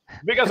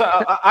 Because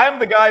I'm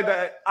the guy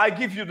that I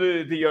give you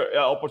the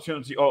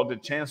opportunity or the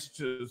chance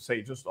to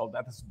say just, oh,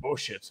 that is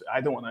bullshit. I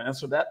don't want to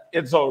answer that.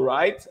 It's all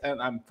right.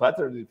 And I'm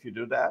flattered if you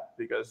do that,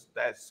 because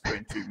that's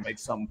going to make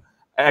some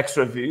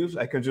extra views.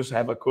 I can just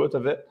have a quote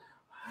of it.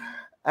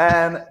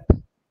 And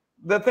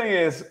the thing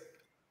is,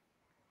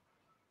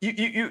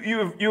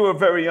 you were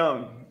very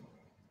young.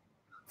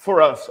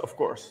 For us, of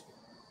course.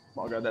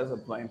 Oh, God, there's a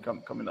plane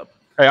coming up.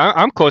 Hey,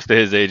 I'm close to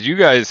his age. You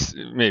guys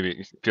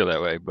maybe feel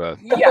that way, but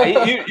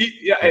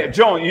yeah,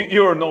 John,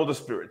 you know the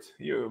spirit.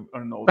 You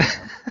know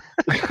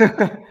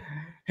the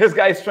His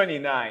guy is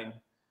 29.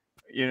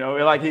 You know,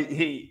 like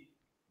he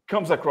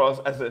comes across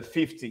as a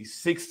 50,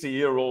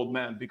 60-year-old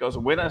man. Because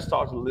when I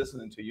started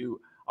listening to you,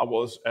 I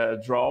was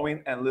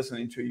drawing and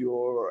listening to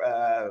your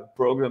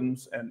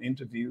programs and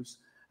interviews.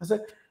 I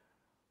said,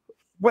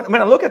 when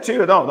I look at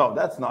you, no,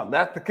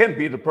 that can't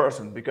be the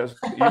person, because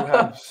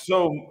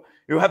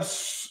you have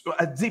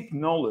a deep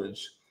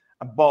knowledge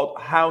about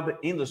how the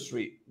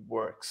industry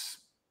works.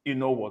 You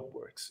know what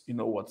works. You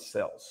know what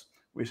sells,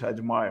 which I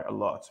admire a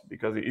lot,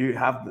 because you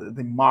have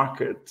the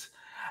market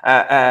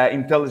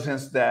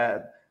intelligence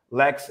that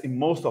lacks in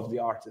most of the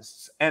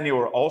artists, and you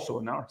are also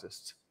an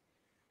artist.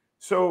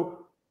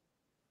 So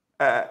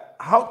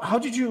how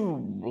did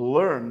you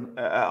learn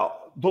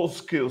those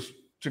skills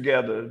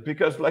together?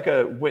 Because like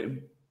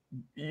when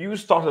you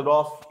started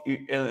off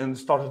and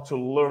started to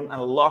learn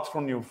a lot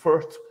from your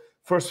first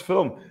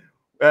film,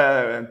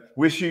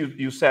 which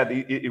you said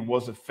it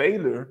was a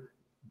failure.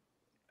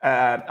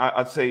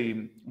 I'd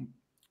say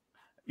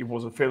it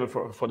was a failure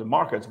for the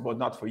market, but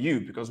not for you,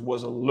 because it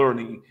was a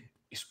learning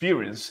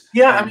experience.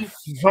 Yeah, and I mean,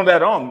 from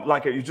that on,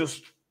 like you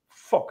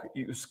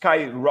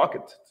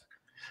skyrocketed.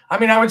 I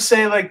mean, I would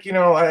say, like, you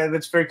know,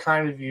 that's very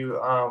kind of you.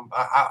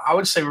 I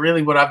would say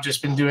really what I've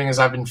just been doing is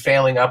I've been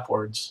failing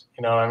upwards.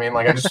 You know what I mean?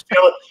 Like,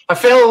 I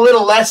fail a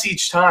little less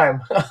each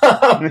time.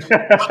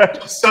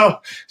 so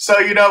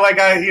you know, like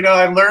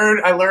I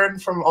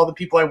learned from all the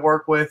people I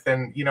work with,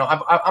 and you know,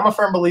 I'm a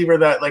firm believer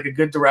that like a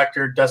good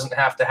director doesn't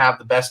have to have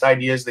the best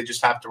ideas; they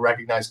just have to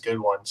recognize good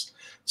ones.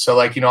 So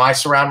like, you know, I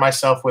surround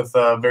myself with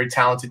very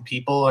talented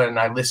people, and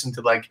I listen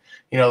to, like,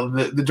 you know,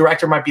 the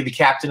director might be the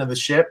captain of the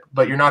ship,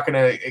 but you're not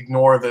going to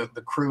ignore the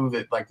crew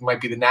that like might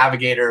be the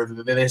navigator,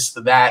 the this,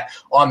 the that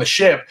on the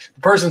ship.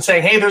 The person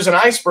saying, hey, there's an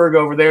iceberg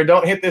over there,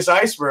 don't hit this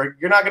iceberg.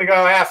 You're not going to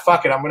go, ah,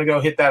 fuck it, I'm going to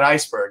go hit that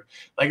iceberg.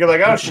 Like, you're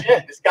like, oh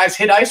shit, this guy's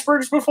hit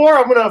icebergs before,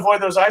 I'm going to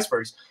avoid those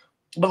icebergs.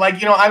 But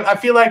like, you know, I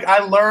feel like I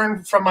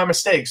learned from my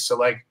mistakes. So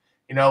like,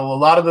 you know, a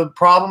lot of the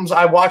problems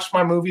I watched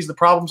my movies, the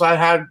problems I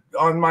had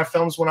on my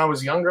films when I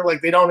was younger,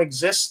 like they don't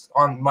exist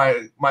on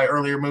my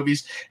earlier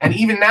movies. And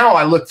even now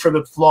I look for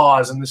the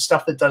flaws and the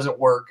stuff that doesn't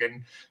work.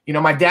 And, you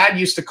know, my dad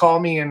used to call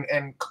me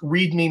and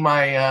read me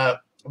my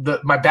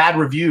bad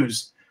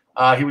reviews.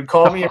 He would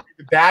call me and read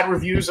the bad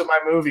reviews of my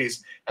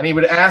movies. And he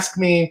would ask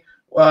me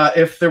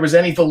if there was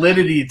any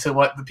validity to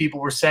what the people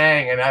were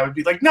saying. And I would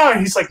be like, no. And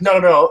he's like,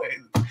 no.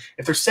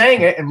 If they're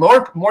saying it and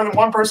more than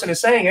one person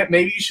is saying it,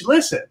 maybe you should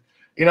listen.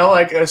 You know,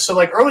 like, so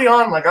like early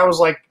on, like I was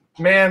like,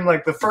 man,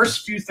 like the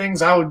first few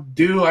things I would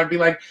do, I'd be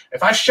like,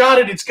 if I shot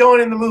it, it's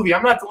going in the movie.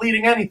 I'm not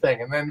deleting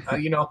anything. And then,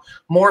 you know,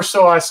 more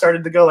so I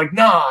started to go like,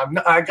 nah,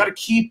 I got to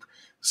keep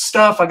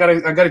stuff. I got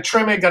to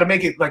trim it. Got to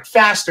make it like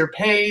faster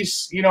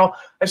pace. You know,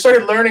 I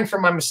started learning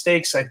from my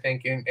mistakes, I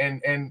think.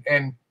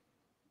 And,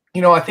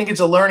 you know, I think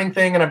it's a learning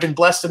thing. And I've been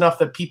blessed enough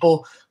that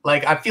people,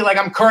 like, I feel like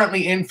I'm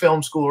currently in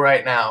film school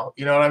right now.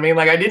 You know what I mean?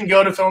 Like, I didn't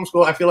go to film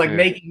school. I feel like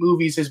making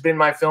movies has been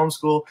my film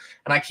school,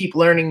 and I keep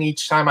learning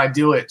each time I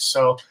do it.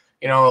 So,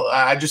 you know,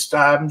 I'm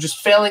just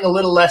failing a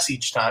little less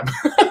each time.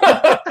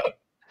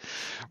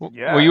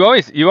 Yeah. Well, you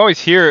always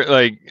hear,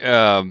 like,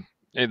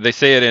 they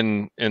say it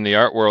in the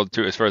art world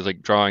too, as far as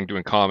like drawing,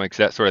 doing comics,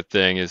 that sort of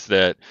thing, is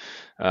that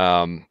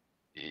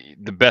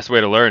the best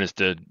way to learn is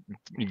to,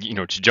 you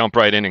know, to jump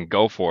right in and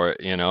go for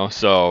it, you know.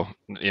 So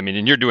I mean,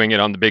 and you're doing it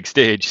on the big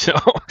stage, so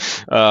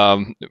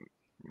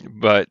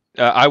but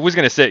I was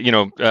going to say, you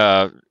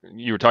know,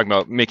 you were talking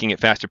about making it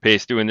faster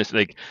paced, doing this,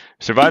 like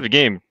Survive the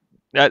Game.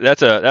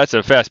 That's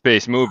a fast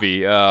paced movie.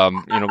 You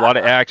know, a lot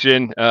of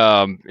action.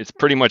 It's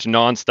pretty much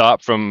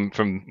nonstop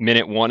from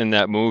minute one in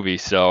that movie.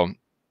 So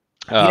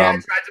yeah, I tried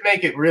to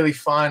make it really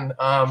fun.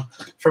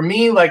 For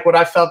me, like what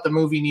I felt the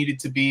movie needed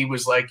to be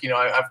was like, you know,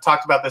 I've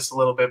talked about this a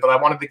little bit, but I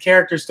wanted the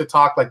characters to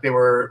talk like they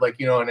were like,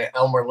 you know, in an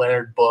Elmer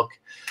Leonard book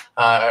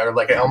or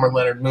like an Elmer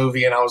Leonard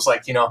movie. And I was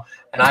like, you know,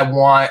 and I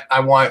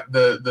want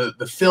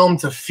the film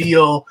to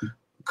feel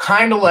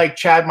kind of like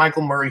Chad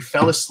Michael Murray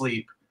fell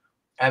asleep.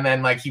 And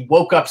then, like, he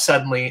woke up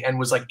suddenly and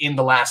was, like, in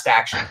the last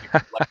action.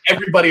 Like,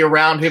 everybody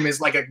around him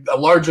is, like, a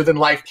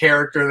larger-than-life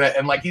character.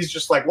 And, like, he's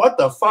just like, what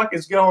the fuck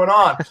is going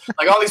on?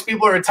 Like, all these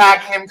people are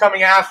attacking him,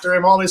 coming after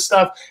him, all this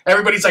stuff.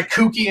 Everybody's, like,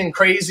 kooky and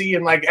crazy.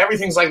 And, like,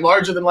 everything's, like,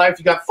 larger-than-life.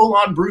 You got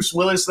full-on Bruce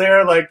Willis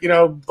there, like, you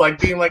know, like,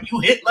 being like,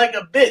 you hit like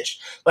a bitch.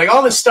 Like,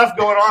 all this stuff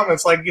going on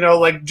that's, like, you know,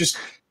 like, just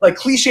like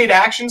cliched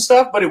action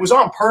stuff, but it was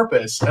on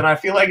purpose. And I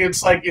feel like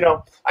it's, like, you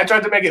know, I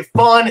tried to make it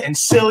fun and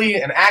silly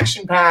and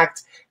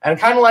action-packed. And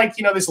kind of like,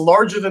 you know, this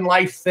larger than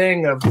life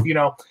thing of, you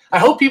know, I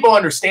hope people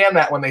understand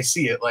that when they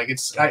see it. Like,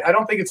 it's, I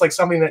don't think it's like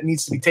something that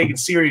needs to be taken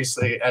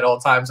seriously at all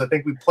times. I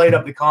think we played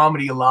up the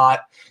comedy a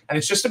lot, and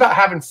it's just about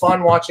having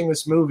fun watching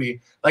this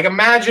movie. Like,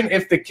 imagine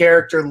if the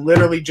character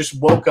literally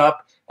just woke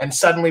up and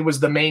suddenly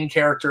was the main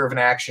character of an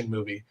action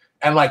movie.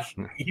 And like,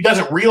 he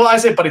doesn't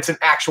realize it, but it's an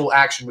actual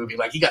action movie.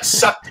 Like, he got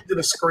sucked into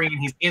the screen.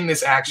 He's in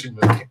this action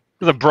movie.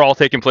 There's a brawl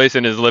taking place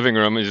in his living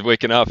room. He's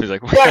waking up. He's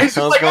like, what the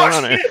hell's like, going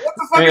on here? What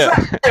the fuck is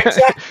that? Yeah,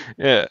 exactly.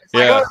 Yeah. It's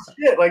like, oh,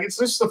 shit. Like, it's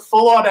just a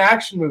full-on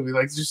action movie.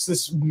 Like, it's just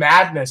this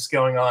madness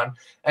going on.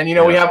 And, you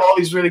know, we have all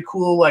these really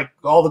cool, like,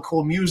 all the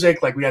cool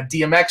music. Like, we had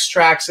DMX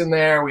tracks in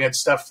there. We had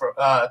stuff for,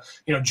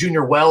 you know,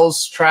 Junior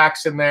Wells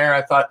tracks in there.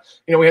 I thought,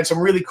 you know, we had some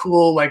really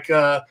cool, like,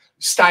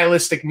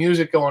 stylistic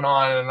music going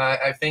on. And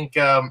I think,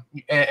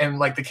 and,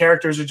 like, the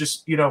characters are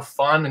just, you know,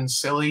 fun and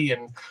silly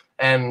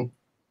and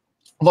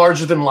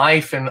larger than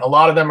life, and a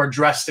lot of them are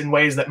dressed in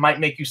ways that might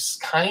make you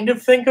kind of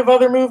think of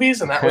other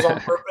movies, and that was on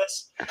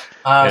purpose.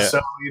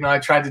 So, you know, I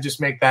tried to just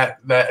make that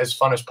as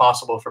fun as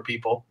possible for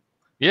people.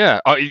 Yeah,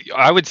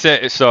 I would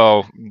say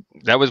so.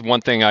 That was one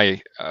thing I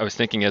was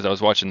thinking as I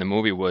was watching the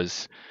movie,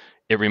 was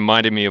it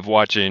reminded me of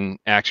watching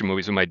action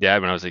movies with my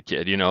dad when I was a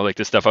kid, you know, like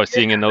the stuff I was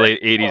seeing in the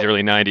late 80s,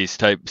 early 90s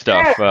type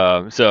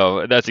stuff.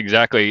 So that's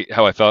exactly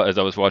how I felt as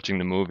I was watching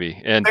the movie.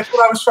 And that's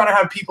what I was trying to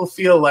have people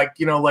feel like,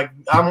 you know, like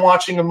I'm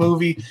watching a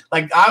movie.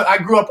 Like I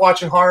grew up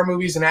watching horror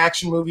movies and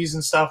action movies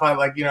and stuff. I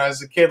like, you know,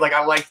 as a kid, like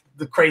I liked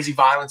the crazy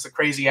violence, the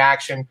crazy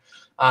action.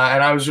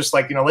 And I was just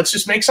like, you know, let's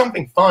just make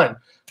something fun.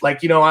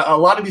 Like, you know, a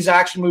lot of these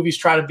action movies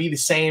try to be the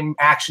same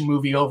action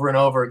movie over and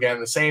over again,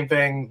 the same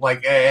thing.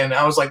 Like, and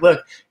I was like,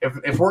 look,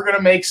 if we're going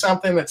to make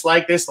something that's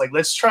like this, like,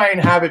 let's try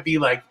and have it be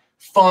like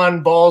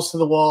fun, balls to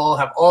the wall,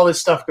 have all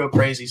this stuff go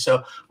crazy.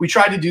 So we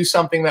tried to do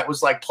something that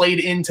was like played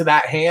into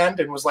that hand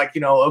and was like,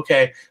 you know,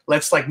 okay,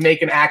 let's like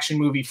make an action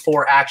movie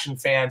for action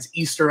fans,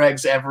 Easter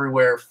eggs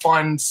everywhere,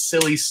 fun,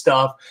 silly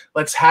stuff.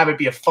 Let's have it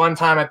be a fun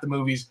time at the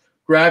movies.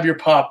 Grab your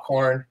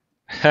popcorn.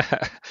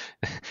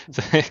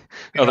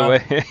 Other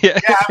way. Yeah,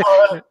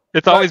 well,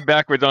 it's always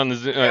backwards on the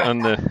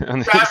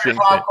grab your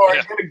popcorn,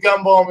 get a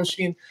gumball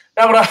machine.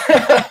 No,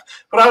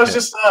 but I was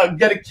just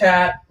get a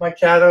cat. My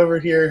cat over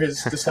here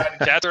has decided.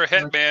 Cats are a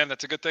hit, man.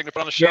 That's a good thing to put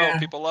on the show. Yeah.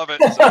 People love it.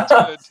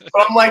 So it's good.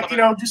 But I'm like, you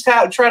know, just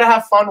try to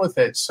have fun with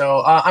it.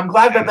 So I'm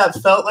glad that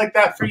felt like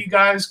that for you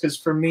guys, because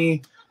for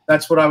me,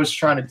 that's what I was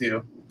trying to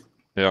do.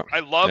 Yeah, I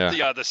love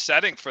the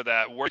setting for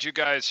that. Where'd you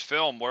guys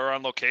film? Where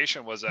on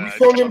location was that? We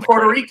filmed in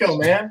Puerto Rico,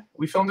 man.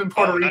 We filmed in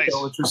Puerto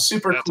Rico, which was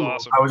super cool.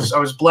 Awesome. I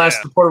was blessed.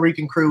 Yeah. The Puerto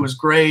Rican crew was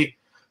great.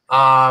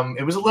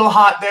 It was a little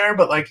hot there,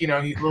 but like, you know,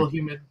 a little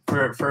humid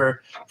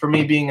for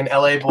me being an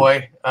LA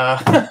boy.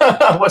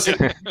 Wasn't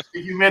the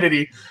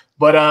humidity,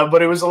 but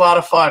it was a lot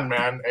of fun,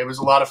 man. It was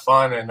a lot of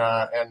fun, and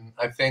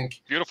I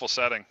think beautiful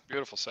setting.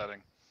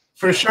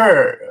 For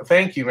sure.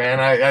 Thank you,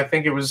 man. I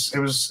think it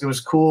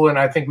was cool, and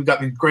I think we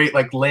got these great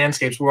like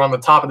landscapes. We're on the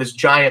top of this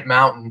giant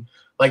mountain.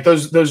 Like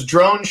those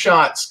drone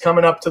shots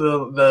coming up to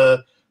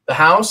the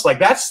house, like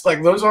that's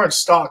like those aren't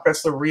stock.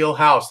 That's the real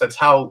house. That's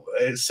how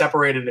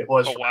separated it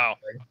was. Oh wow.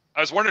 Everything. I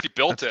was wondering if you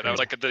built it. I was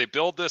like, did they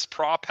build this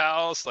prop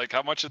house? Like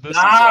how much of this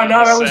No,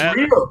 that was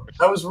real.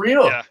 That was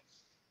real. Yeah.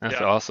 That's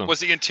awesome.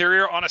 Was the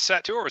interior on a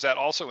set too, or was that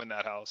also in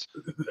that house?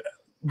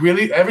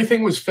 Really,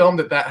 everything was filmed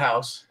at that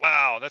house.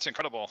 Wow, that's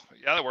incredible.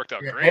 Yeah, that worked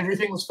out great.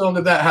 Everything was filmed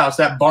at that house.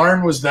 That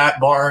barn was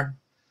that barn.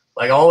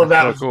 Like all of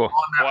that was cool. on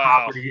that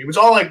property. It was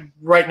all like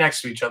right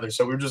next to each other.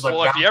 So we were just like.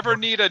 Well, if you ever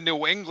need a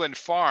New England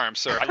farm,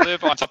 sir, I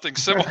live on something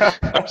similar.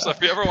 So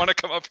if you ever want to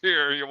come up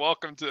here, you're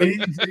welcome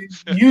to.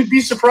 You'd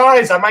be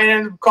surprised. I might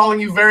end up calling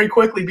you very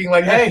quickly, being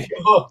like, "Hey,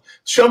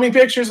 show me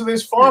pictures of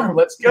this farm.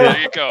 Let's go." There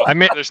you go.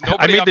 There's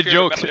nobody up the here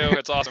joke.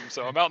 It's awesome.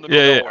 So I'm out in the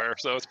middle of nowhere,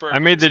 so it's perfect.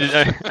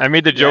 I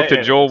made the joke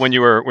to Joel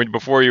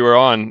before you were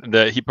on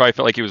that he probably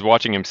felt like he was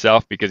watching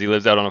himself because he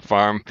lives out on a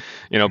farm,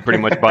 you know, pretty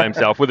much by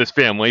himself with his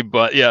family.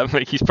 But yeah,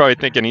 like he's probably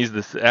thinking he's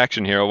this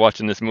action hero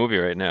watching this movie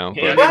right now.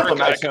 Yeah, but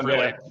that's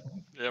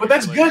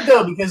good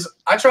though, because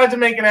I tried to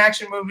make an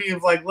action movie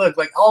of like, look,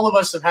 like all of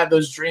us have had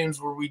those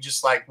dreams where we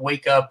just like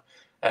wake up,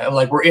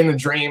 like we're in the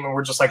dream and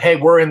we're just like, hey,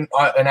 we're in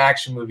an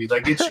action movie.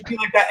 Like it should be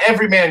like that.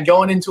 Every man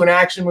going into an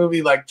action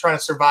movie, like trying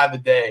to survive the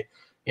day.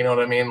 You know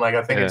what I mean? Like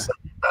I think it's.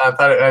 I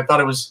thought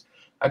it was.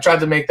 I tried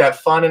to make that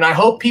fun, and I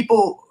hope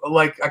people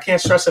like. I can't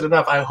stress it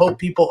enough. I hope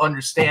people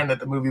understand that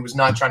the movie was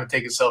not trying to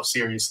take itself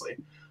seriously.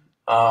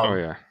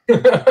 Yeah,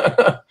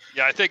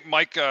 I think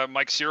Mike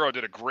Ciro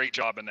did a great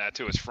job in that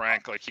too. As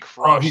Frank, like he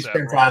crushed. He's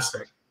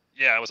fantastic. Role.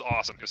 Yeah, it was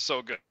awesome. It was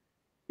so good.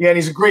 Yeah, and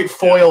he's a great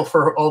foil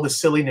for all the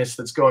silliness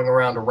that's going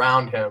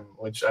around him,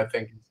 which I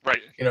think,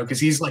 right? You know,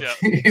 because he's like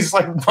he's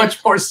like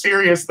much more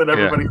serious than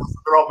everybody else.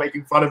 They're all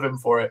making fun of him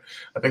for it.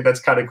 I think that's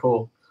kind of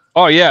cool.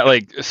 Oh yeah,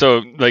 like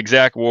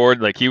Zach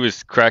Ward, like he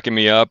was cracking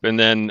me up, and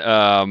then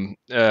I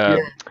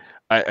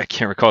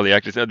can't recall the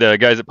actors, the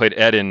guys that played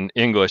Ed in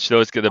English.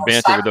 The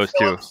banter with those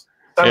two.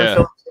 Simon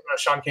Phillips and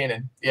Sean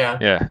Kanan.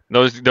 Yeah.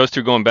 Those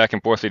two going back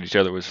and forth at each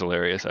other was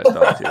hilarious. I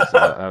thought too.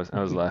 So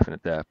I was laughing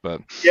at that. But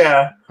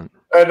yeah,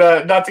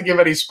 and not to give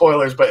any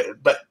spoilers, but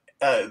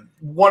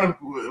one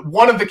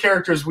of the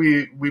characters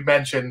we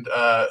mentioned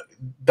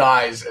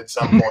dies at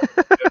some point.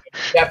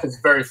 Death is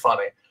very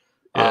funny.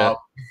 Yeah.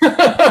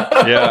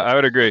 Yeah, I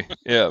would agree.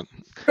 Yeah.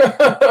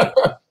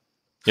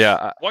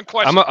 Yeah. One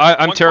question.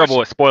 I'm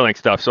terrible at spoiling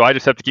stuff, so I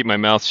just have to keep my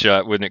mouth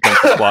shut when it comes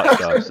to plot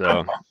stuff.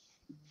 So.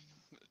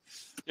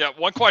 Yeah,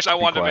 one question I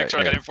wanted to make sure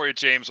I got in for you,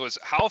 James, was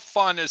how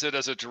fun is it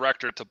as a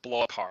director to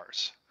blow up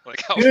cars?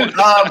 Like how Dude,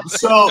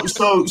 so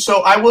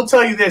I will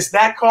tell you this: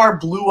 that car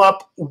blew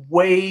up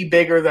way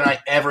bigger than I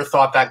ever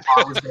thought that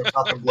car was going to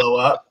fucking blow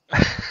up.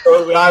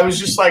 So I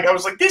was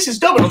like, this is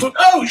dope. I was like,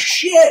 oh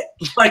shit!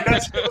 Like it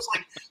was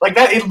like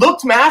that. It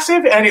looked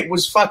massive, and it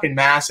was fucking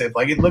massive.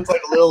 Like it looked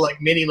like a little like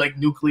mini like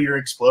nuclear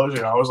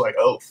explosion. I was like,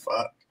 oh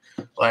fuck!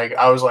 Like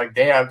I was like,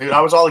 damn, dude.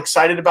 I was all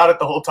excited about it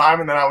the whole time,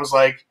 and then I was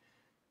like.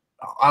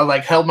 I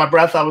like held my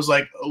breath. I was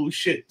like, "Oh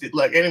shit! Did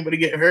like anybody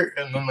get hurt?"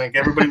 And then like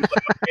everybody was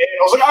like, "Okay."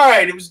 I was like, "All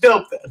right, it was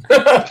dope then."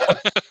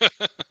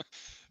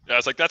 Yeah,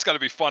 it's like that's got to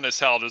be fun as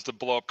hell just to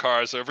blow up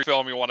cars. So every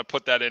film you want to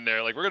put that in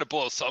there, like we're gonna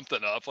blow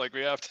something up. Like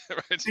we have to.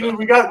 Right? Dude,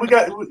 we got.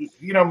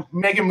 You know,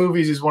 making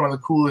movies is one of the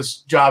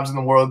coolest jobs in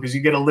the world because you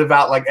get to live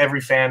out like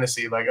every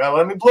fantasy. Like, oh,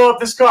 let me blow up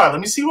this car.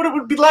 Let me see what it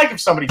would be like if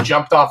somebody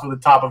jumped off of the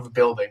top of a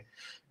building.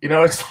 You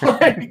know, it's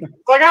like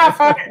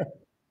fuck it.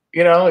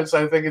 You know,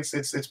 I think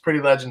it's pretty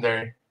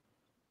legendary.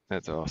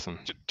 That's awesome.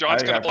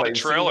 John's going to play the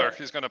trailer.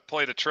 He's going to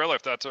play the trailer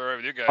if that's all right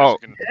with you guys. Oh,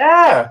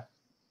 yeah.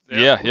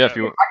 If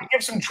you want. I can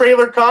give some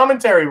trailer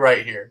commentary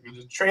right here.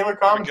 There's a trailer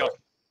commentary.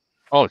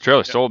 Oh, the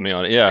trailer sold me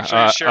on it. Yeah. Make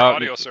sure you share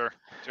audio, sir.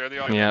 Share the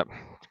audio. Yeah.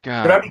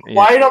 God. Should I be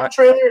quiet on the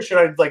trailer, or should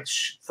I like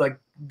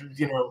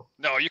you know?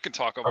 No, you can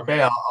talk over.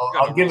 Okay,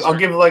 I'll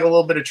give like a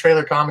little bit of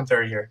trailer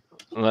commentary here.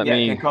 Let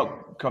me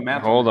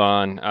comment. hold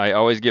on. I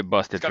always get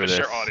busted for this.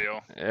 Share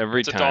audio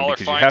Every it's time $1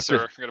 because fine, you have sir.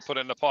 to. You're gonna put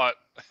it in a pot.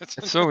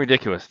 It's so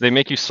ridiculous. They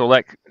make you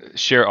select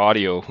share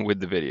audio with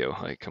the video.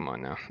 Like, come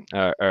on now.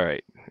 All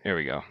right, here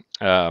we go.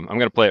 I'm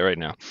gonna play it right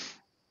now.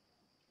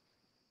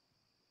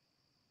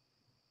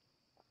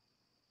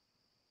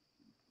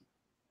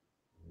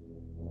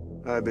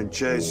 I've been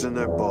chasing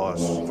their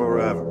boss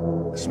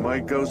forever. This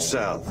might go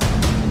south.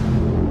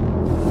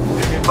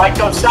 It might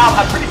go south.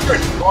 I'm pretty sure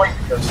it's going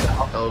to go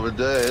south. Hell of a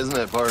day, isn't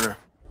it, partner?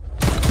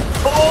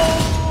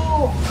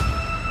 Oh!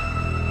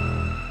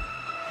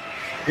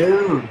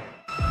 Dude.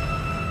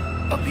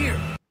 Up here.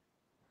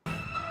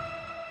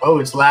 Oh,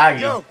 it's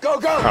laggy. Go, go,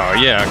 go! Oh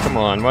yeah, come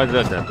on. Why is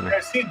that happening?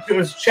 See,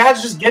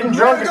 Chad's just getting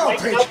drunk and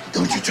waking up.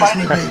 Don't you touch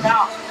me, baby.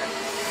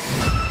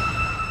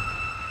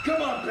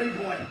 Come on, big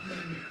boy.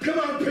 Come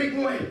on, big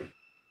boy.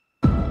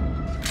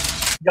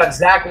 You got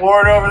Zach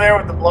Ward over there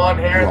with the blonde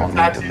hair and the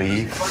tattoo.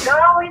 leave.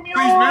 No, leave me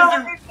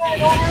alone.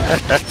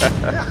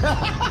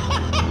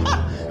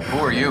 Who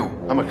are you?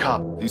 I'm a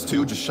cop. These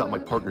two just shot my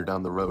partner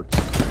down the road.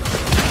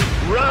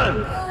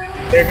 Run!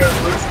 There goes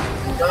Bruce.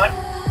 Gun.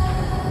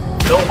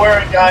 Don't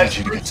worry, guys.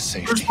 You to get to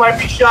safety. Bruce might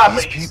be shot,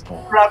 but he's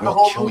people throughout the will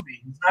whole kill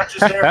movie. He's not just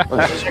there.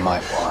 This is my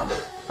farm.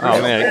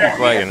 Oh man, I keep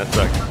flagging. That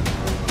sucks.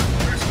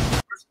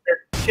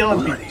 They're killing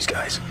Who are people. these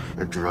guys?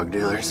 They're drug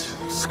dealers,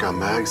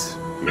 scumbags.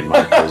 You're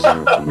my prisoner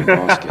until the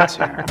boss gets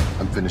here.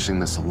 I'm finishing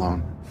this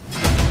alone.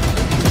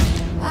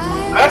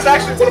 That's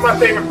actually one of my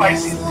favorite fight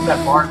scenes,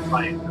 that barn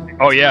fight.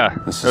 Oh yeah,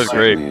 This that was is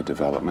great. certainly a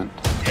development.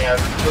 Yeah,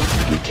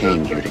 We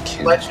came here to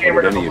kill.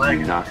 Sledgehammer Did to the any of leg.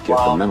 you not get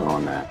the memo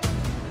on that?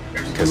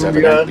 Because Julia,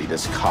 evidently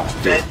this cop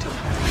did.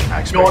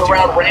 I expect going you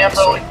around to act Rambo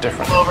so and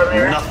different. people over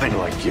there. Nothing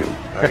like you.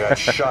 I got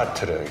shot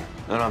today,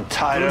 and I'm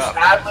tied Bruce up.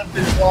 ad-libbed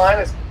this line.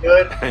 It's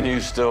good. And you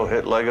still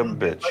hit like a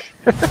bitch.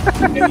 That's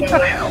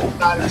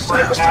the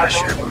house that I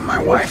shared with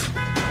my wife.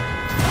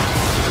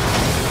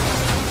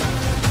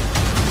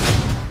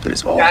 But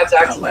it's all Dad's I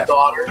got actually left.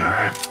 daughter. All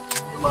right.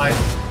 Your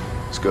life.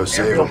 Let's go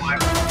save Real him. life.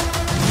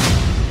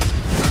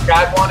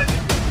 Dad wanted to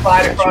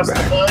fight Got you across the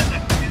back.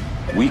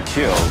 mud. We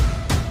kill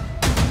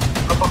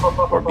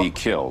or be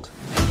killed.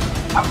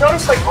 I've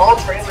noticed like all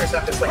trailers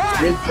have this like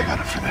grid I thing.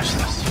 gotta finish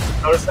this.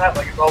 Notice that?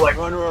 Like it's all like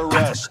Under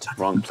arrest.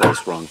 Wrong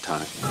place, wrong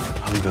time.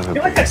 I'm gonna I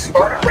feel like that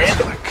started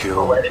randomly.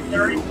 kill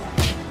Hereditary. you.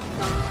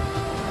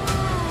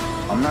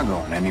 I'm not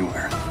going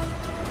anywhere.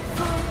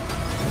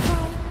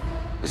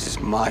 This is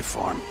my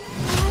farm.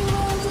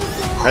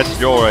 That's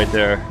Joel right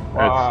there.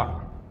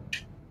 Wow.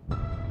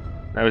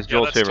 That was Yeah,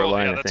 Joel's that's favorite totally,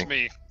 line, yeah, I that's think.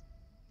 me.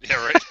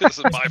 Yeah, right. This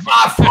is my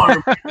My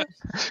farm. farm.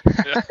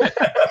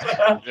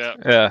 Yeah.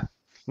 Yeah.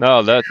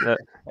 No, that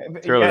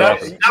Really Yeah,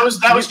 awesome.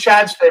 That was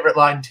Chad's favorite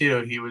line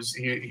too.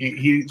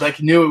 He like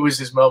knew it was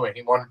his moment.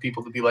 He wanted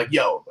people to be like,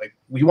 "Yo!" Like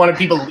he wanted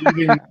people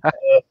leaving.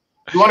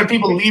 He wanted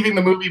people leaving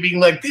the movie being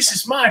like, "This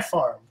is my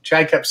farm."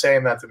 Chad kept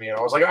saying that to me, and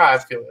I was like, "Ah, I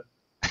feel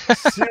it."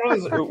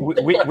 Seriously,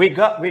 we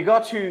got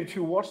to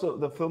watch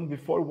the film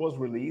before it was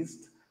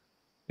released.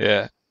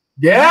 Yeah.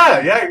 Yeah,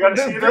 you got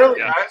to see it early,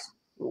 Yeah. guys.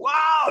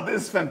 Wow,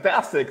 this is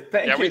fantastic.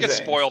 Thank you. Yeah, we get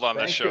James. spoiled on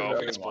this Thank you show. We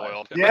very get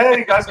spoiled. Yeah,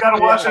 you guys got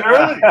to watch it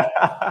early.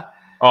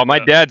 Oh, my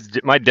dad's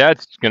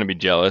gonna be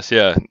jealous.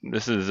 Yeah,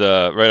 this is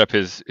right up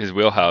his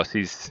wheelhouse.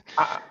 He's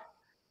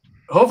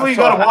Hopefully, you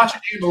got to watch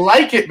it and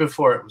like it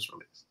before it was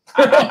released.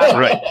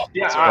 right.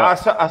 Yeah,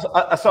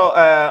 I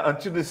saw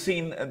until the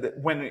scene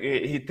when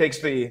he takes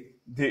the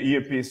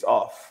earpiece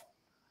off,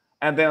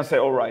 and then I say,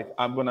 "All right,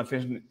 I'm gonna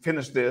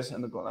finish this,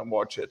 and I'm gonna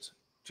watch it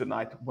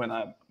tonight when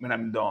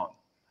I'm done,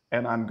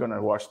 and I'm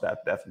gonna watch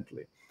that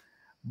definitely."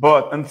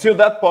 But until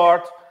that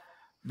part,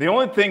 the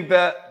only thing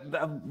that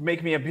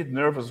made me a bit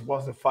nervous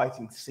was the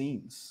fighting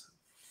scenes.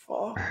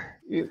 Fuck,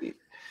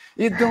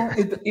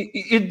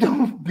 it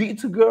don't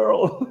beat a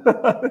girl.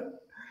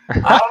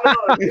 I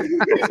don't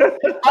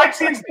know.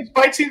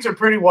 Fight scenes are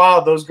pretty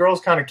wild. Those girls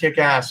kind of kick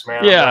ass,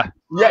 man. Yeah.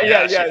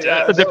 Yeah.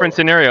 It's a different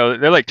scenario.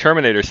 They're like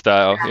Terminator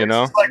style, you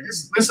know.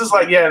 This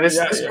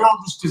girl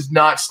just does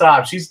not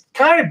stop. She's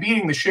kind of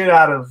beating the shit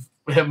out of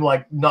him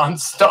like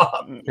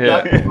nonstop.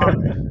 Yeah.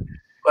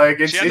 Like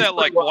it's, She had it's that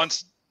like pretty wild.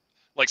 once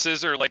like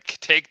scissor like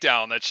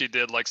takedown that she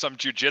did like some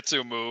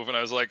jujitsu move, and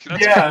I was like,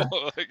 that's Yeah.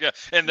 cool. Yeah.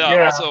 And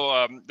Yeah.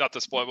 also not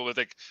to spoil, but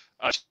like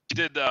she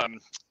did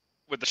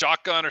with the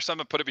shotgun or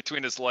something, put it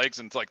between his legs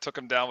and like took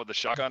him down with the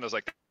shotgun. I was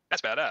like,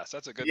 that's badass.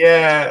 That's a good.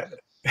 Yeah.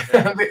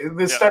 Yeah.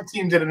 the stunt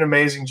team did an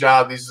amazing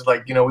job. These are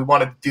like, we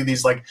wanted to do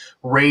these like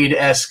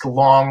raid-esque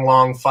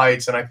long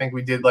fights, and I think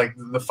we did like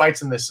the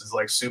fights in this is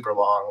like super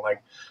long.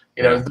 Like,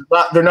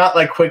 they're not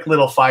like quick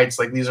little fights.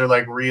 Like these are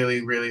like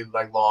really, really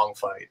like long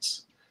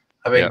fights.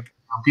 I think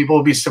people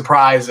will be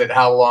surprised at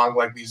how long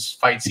like these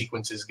fight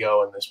sequences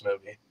go in this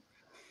movie.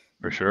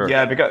 For sure.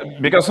 Yeah,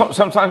 because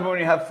sometimes when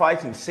you have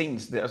fighting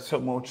scenes, there's so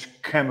much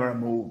camera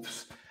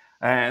moves,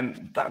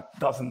 and that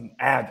doesn't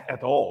add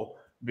at all.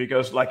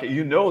 Because like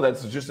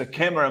that's just a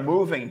camera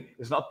moving.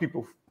 It's not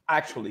people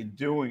actually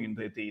doing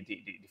the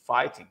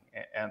fighting,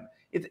 and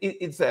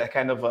it's a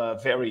kind of a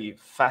very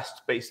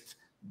fast-paced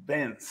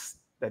dance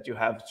that you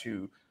have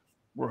to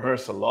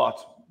rehearse a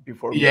lot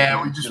before.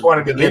 Yeah, we just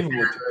wanted to get with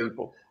there.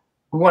 people.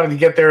 We wanted to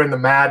get there in the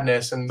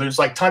madness, and there's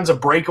like tons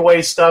of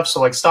breakaway stuff. So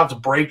like stuff's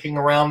breaking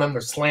around them. They're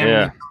slamming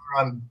each other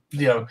on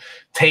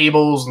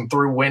tables and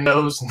through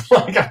windows, and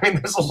like I mean,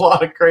 there's a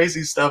lot of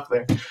crazy stuff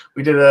there.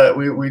 We did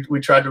we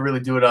tried to really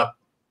do it up.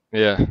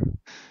 Yeah.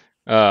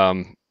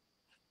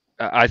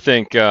 I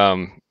think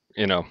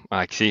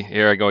I see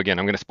here I go again.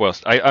 I'm gonna spoil.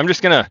 I'm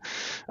just gonna.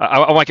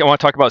 I want to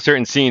talk about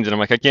certain scenes, and I'm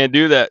like I can't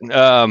do that.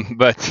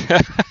 But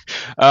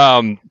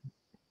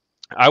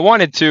I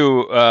wanted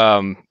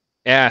to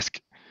ask.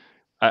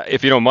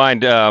 If you don't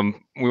mind,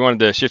 we wanted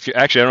to shift you.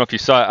 Actually, I don't know if you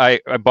saw. I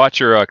bought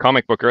your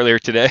comic book earlier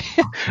today.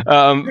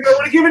 I would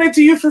have given it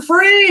to you for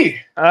free.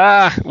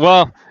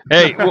 Well,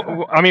 hey,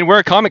 I mean, we're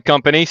a comic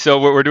company, so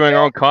we're doing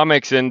our own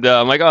comics, and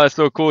I'm like, oh, that's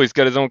so cool. He's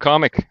got his own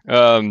comic.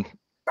 Bam.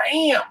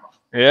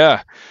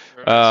 Yeah.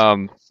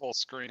 Full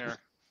screen here.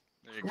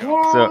 There you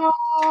go.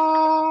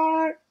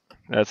 So,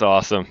 that's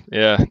awesome.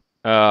 Yeah.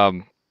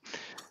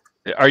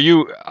 Are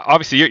you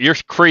obviously you're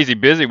crazy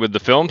busy with the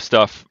film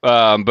stuff,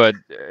 but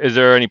is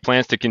there any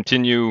plans to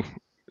continue?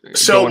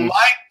 So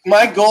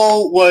my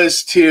goal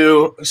was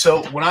to.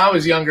 So when I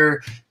was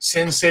younger,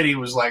 Sin City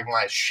was like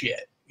my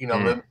shit.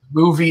 The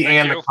movie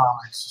and the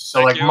comics.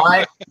 So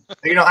I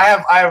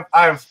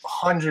have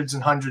hundreds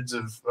and hundreds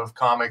of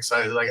comics.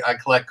 I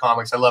collect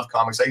comics. I love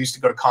comics. I used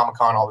to go to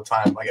Comic-Con all the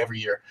time, like every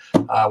year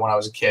when I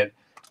was a kid.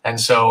 And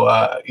so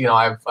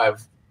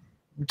I've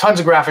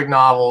tons of graphic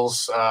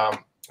novels.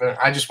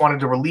 I just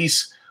wanted to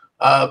release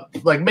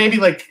maybe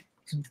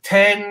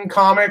 10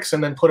 comics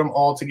and then put them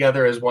all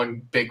together as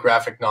one big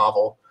graphic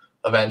novel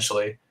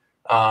eventually.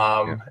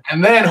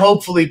 And then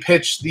hopefully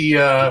pitch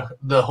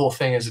the whole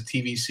thing as a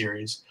TV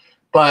series.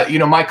 But,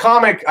 my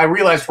comic, I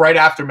realized right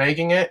after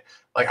making it,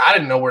 I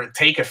didn't know where to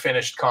take a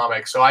finished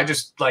comic. So I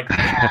just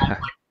had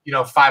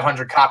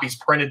 500 copies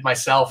printed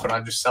myself, and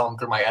I just sell them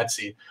through my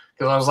Etsy.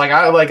 Because I was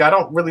I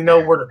don't really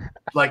know where to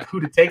who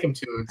to take them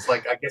to. It's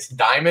I guess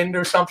Diamond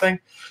or something.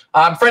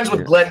 I'm friends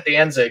with Glenn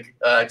Danzig.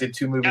 I did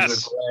 2 movies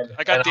with Glenn.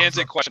 I got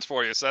Danzig questions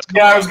for you. So that's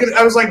I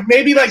was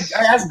maybe I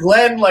asked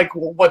Glenn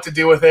what to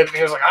do with it, and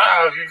he was like,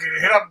 you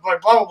can hit up blah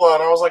blah blah.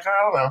 And I was like, I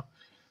don't know.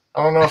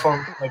 I don't know if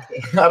I'm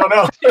I don't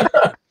know.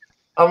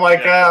 I'm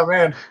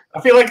man,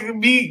 I feel like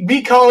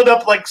me calling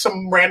up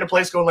some random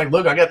place going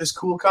look, I got this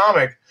cool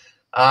comic.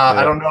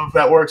 I don't know if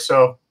that works.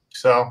 So.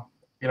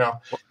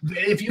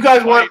 If you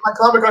guys want my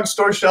comic on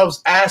store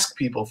shelves, ask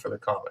people for the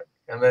comic,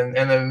 and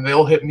then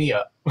they'll hit me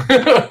up.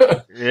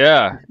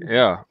 Yeah.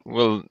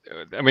 Well,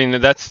 I mean,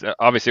 that's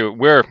obviously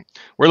we're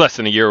less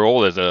than a year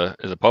old as a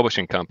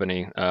publishing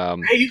company. Hey,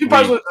 you can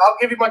publish it. I'll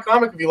give you my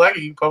comic if you like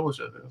it. You can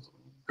publish it. It's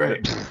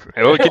great.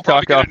 We can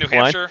talk offline. New offline.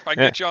 Hampshire. I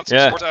can get you on some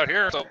sports out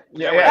here. So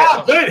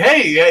yeah, good.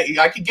 Hey,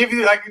 I could give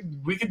you.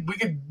 We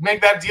could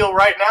make that deal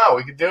right now.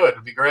 We could do it.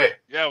 It'd be great.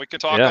 Yeah, we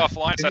could talk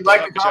offline. If you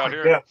like the comic, out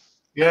here.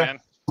 Yeah. Man.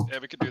 Yeah,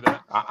 we could do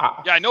that.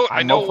 I know.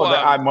 I'm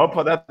up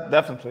for that,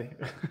 definitely.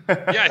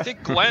 Yeah, I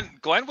think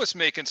Glenn was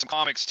making some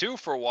comics too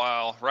for a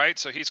while, right?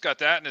 So he's got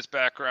that in his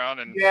background,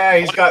 and yeah,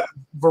 he's got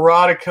the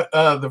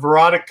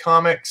Verotic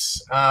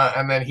comics,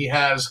 and then he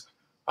has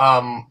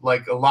a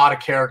lot of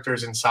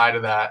characters inside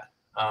of that,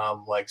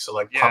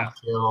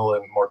 Pumpkill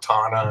and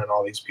Mortana and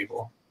all these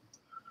people.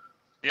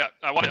 Yeah,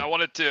 I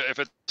wanted to, if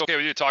it's okay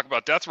with you, talk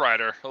about Death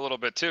Rider a little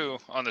bit too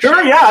on the show.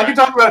 Sure, yeah, I can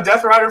talk about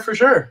Death Rider for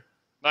sure.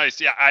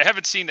 Nice. Yeah, I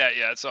haven't seen that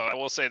yet, so I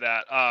will say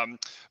that.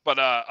 But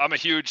I'm a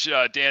huge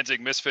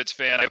Danzig Misfits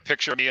fan. I have a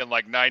picture of me in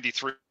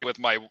 '93 with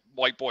my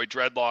white boy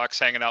dreadlocks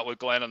hanging out with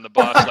Glenn on the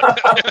bus,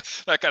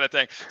 that kind of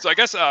thing. So I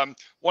guess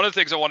one of the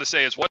things I want to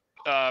say is what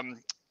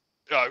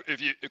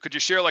could you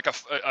share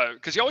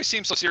because he always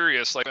seems so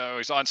serious,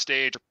 he's on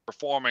stage or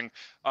performing.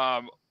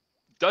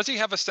 Does he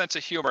have a sense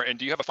of humor, and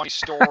do you have a funny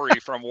story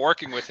from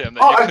working with him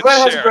that you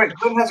could share?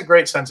 Glenn has a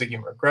great sense of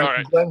humor. All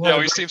right.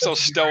 He seems so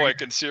stoic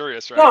and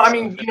serious, right? No, I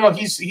mean,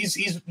 he's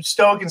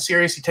stoic and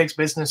serious. He takes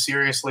business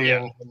seriously,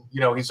 and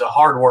he's a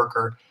hard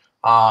worker.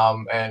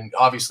 And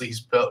obviously he's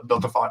built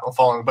a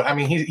following. But I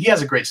mean, he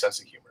has a great sense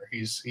of humor.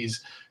 He's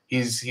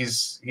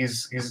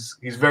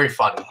very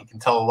funny. He can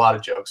tell a lot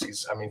of jokes.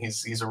 He's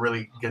a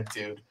really good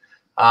dude.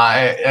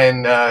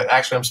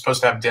 Actually, I'm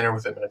supposed to have dinner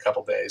with him in a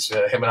couple days.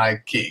 Him and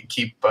I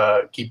keep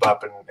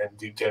up and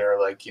do dinner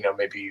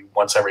maybe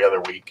once every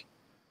other week.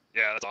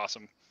 Yeah, that's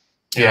awesome.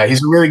 Yeah,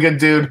 he's a really good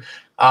dude.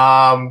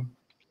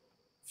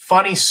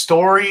 Funny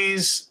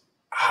stories?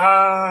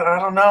 I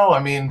don't know.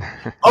 I mean,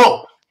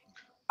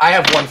 I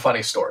have one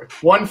funny story.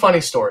 One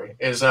funny story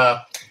is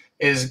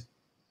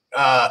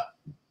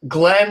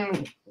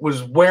Glenn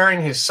was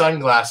wearing his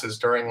sunglasses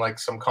during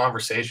some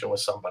conversation with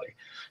somebody.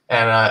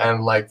 And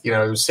he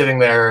was sitting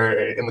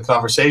there in the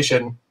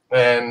conversation,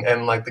 and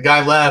the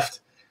guy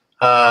left,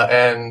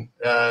 and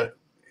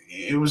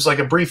it was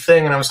a brief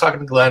thing. And I was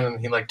talking to Glenn, and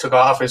he took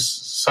off his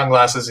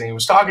sunglasses, and he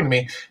was talking to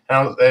me,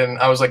 and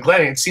I was like,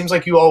 Glenn, it seems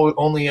like you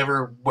only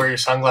ever wear your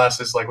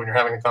sunglasses when you're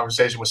having a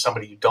conversation with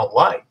somebody you don't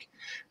like.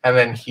 And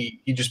then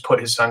he just put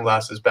his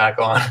sunglasses back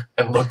on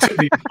and looked at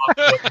me.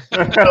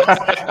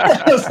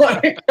 I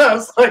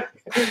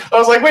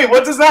was like, wait,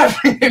 what does that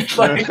mean?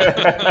 Like,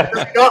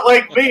 it's not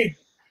like me.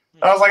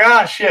 I was like,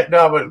 ah, shit,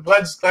 no, but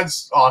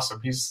Glenn's awesome.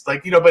 He's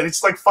like, but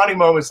it's like funny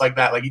moments like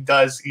that. Like he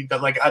does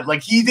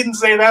like he didn't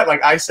say that,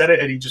 like I said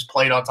it, and he just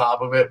played on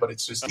top of it. But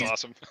it's just,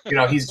 awesome.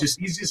 He's just,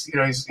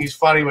 he's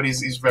funny, but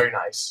he's very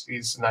nice.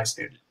 He's a nice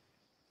dude.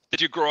 Did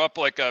you grow up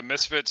like a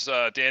Misfits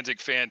Danzig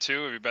fan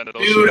too? Have you been to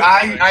those? Dude,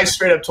 I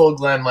straight up told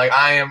Glenn, like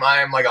I am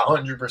like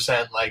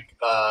 100% like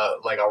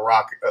a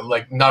rock,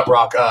 like not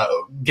rock,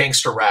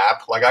 gangster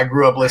rap. Like I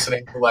grew up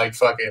listening to like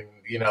fucking,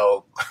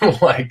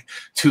 like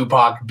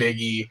Tupac,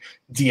 Biggie,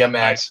 DMX.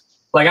 Nice.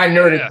 Like I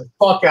nerded the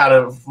fuck out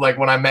of like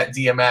when I met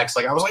DMX.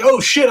 Like I was like, oh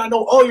shit, I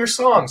know all your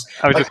songs.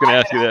 I was like, just gonna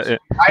ask you that. Yeah.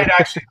 I had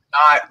actually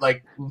not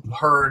like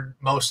heard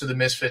most of the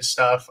Misfits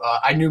stuff.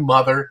 I knew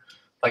Mother.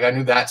 Like I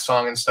knew that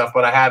song and stuff,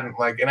 but I hadn't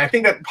like, and I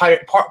think that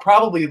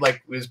probably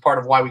like is part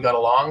of why we got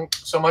along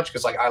so much,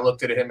 because like I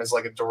looked at him as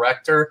like a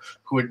director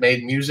who had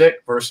made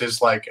music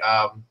versus like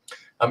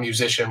a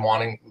musician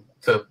wanting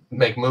to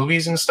make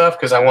movies and stuff.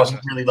 Because I wasn't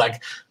really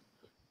like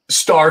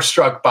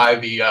starstruck by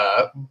the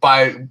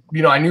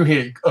I knew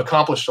he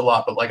accomplished a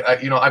lot, but like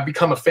I've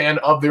become a fan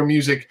of their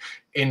music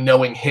in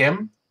knowing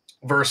him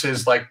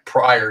versus like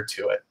prior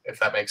to it, if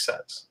that makes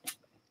sense.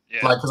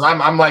 Yeah. Like, because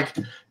I'm like,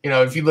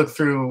 if you look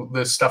through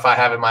the stuff I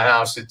have in my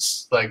house,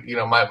 it's like,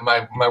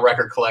 my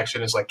record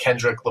collection is like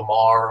Kendrick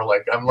Lamar,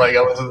 like I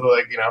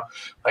was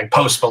like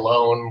Post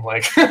Malone,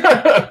 like.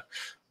 Nice.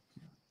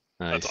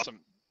 That's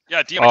awesome.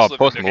 Yeah, DMX lived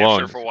Post in New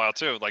Malone. Hampshire for a while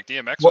too. Like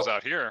DMX was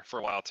out here for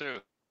a while too.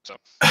 So.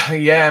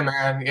 Yeah,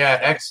 man. Yeah,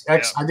 X.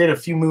 Yeah. I did a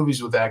few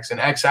movies with X,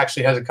 and X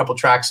actually has a couple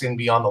tracks in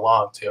Beyond the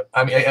Law too.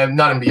 I mean,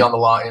 not in Beyond the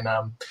Law,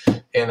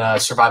 in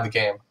Survive the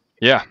Game.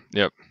 Yeah.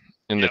 Yep.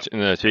 In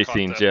the chase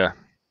scenes. Yeah.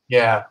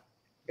 Yeah.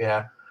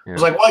 It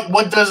was like,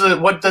 what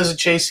does a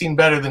chase scene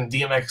better than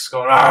DMX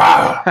going?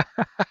 Ah!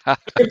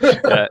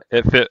 Yeah,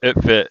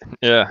 it fit.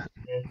 Yeah.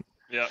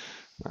 Yeah.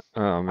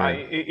 Oh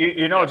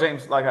man.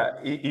 James, like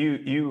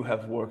you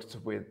have worked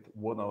with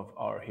one of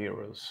our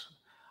heroes.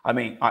 I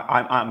mean,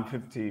 I'm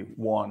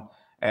 51,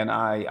 and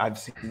I've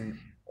seen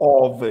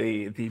all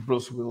the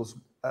Bruce Willis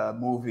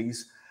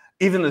movies,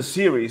 even the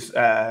series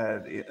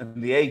in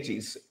the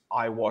 80s.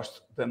 I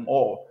watched them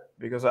all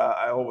because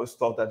I always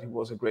thought that he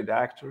was a great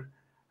actor,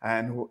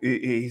 and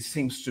he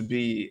seems to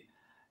be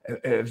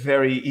a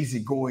very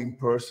easygoing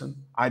person.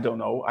 I don't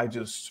know. I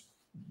just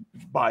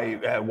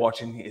by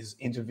watching his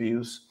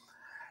interviews,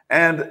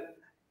 and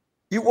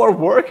you are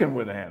working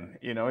with him.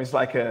 It's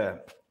like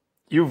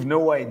you've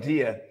no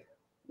idea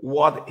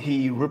what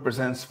he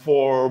represents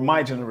for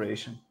my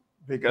generation,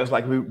 because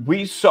like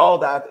we saw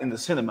that in the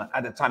cinema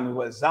at the time it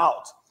was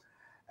out,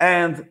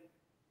 and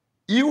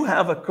you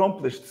have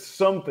accomplished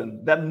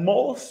something that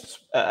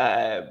most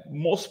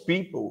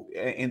people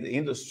in the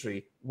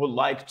industry would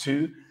like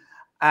to,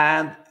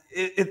 and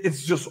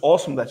it's just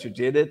awesome that you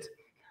did it.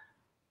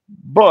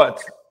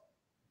 But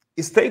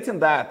stating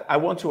that, I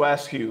want to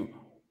ask you,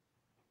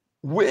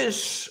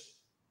 which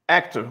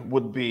actor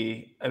would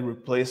be a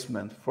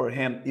replacement for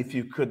him if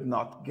you could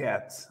not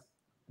get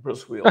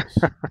Bruce Willis?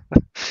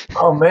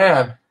 Oh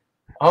man,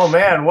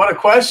 what a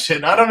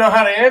question! I don't know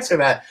how to answer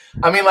that.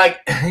 I mean, like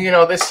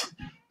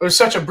it was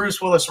such a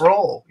Bruce Willis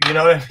role. You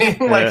know what I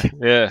mean? Like,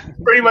 yeah.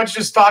 Pretty much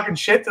just talking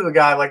shit to the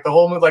guy. Like the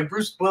whole movie. Like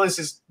Bruce Willis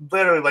is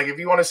literally like, if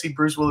you want to see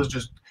Bruce Willis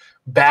just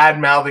bad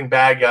mouthing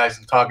bad guys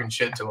and talking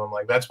shit to him,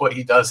 like that's what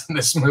he does in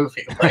this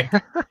movie. Like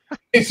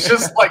he's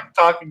just like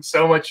talking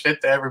so much shit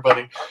to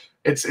everybody.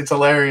 It's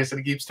hilarious, and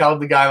he keeps telling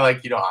the guy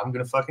like, I'm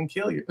gonna fucking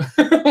kill you.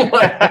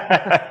 Like,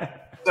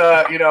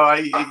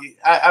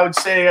 I would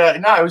say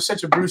no. It was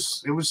such a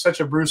Bruce. It was such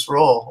a Bruce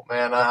role,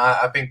 man.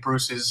 I think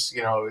Bruce is,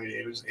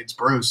 it's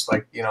Bruce.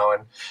 Like,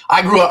 and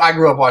I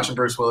grew up watching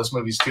Bruce Willis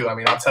movies too. I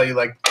mean, I'll tell you,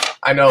 like,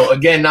 I know,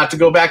 again, not to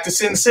go back to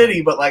Sin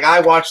City, but like I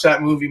watched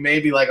that movie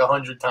maybe like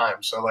 100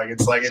 times. So like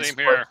it's like it's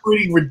like,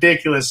 pretty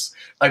ridiculous.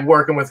 Like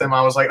working with him,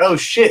 I was like, oh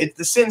shit, it's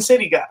the Sin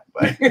City guy.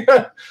 Like,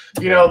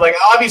 like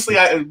obviously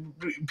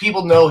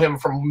people know him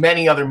from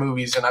many other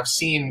movies, and I've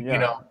seen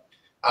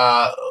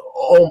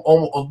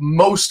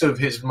most of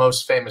his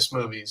most famous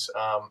movies,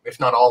 if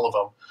not all of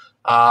them.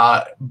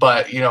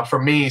 But for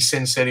me,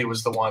 Sin City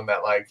was the one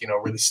that like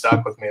really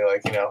stuck with me.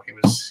 Like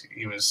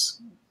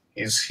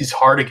he's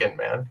Hardigan,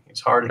 man.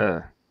 He's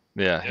Hardigan.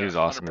 Yeah, he was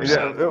awesome. Yeah,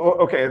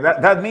 okay,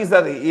 that means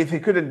that if he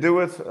couldn't do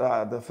it,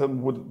 the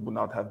film would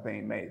not have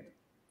been made.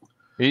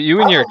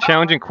 You and your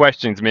challenging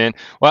questions, man.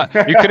 Well,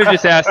 you could have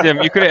just asked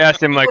him. You could have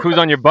asked him like, "Who's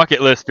on your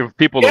bucket list of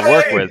people to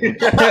work with?"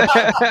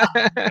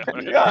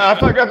 Yeah, I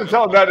forgot to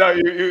tell him that.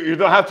 You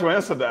don't have to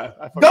answer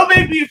that. Don't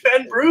make me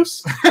offend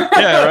Bruce.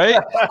 Yeah,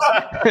 right.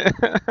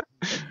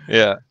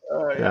 Yeah.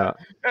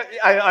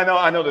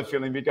 I know the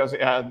feeling, because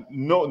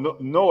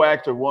no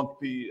actor won't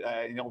be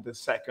the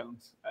second.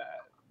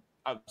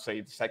 I'd say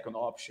the second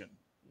option.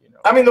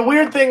 I mean, the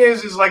weird thing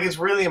is like it's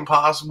really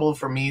impossible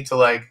for me to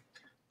like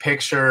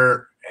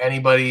picture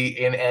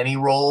anybody in any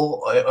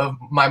role of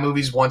my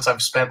movies once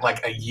I've spent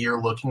like a year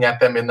looking at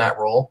them in that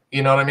role.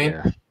 You know what I mean?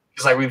 Yeah.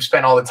 Because like we've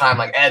spent all the time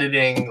like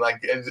editing,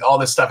 like all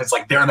this stuff. It's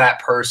like they're that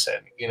person,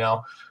 you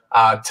know,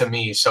 to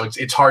me. So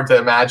it's hard to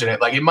imagine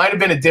it. Like it might have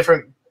been a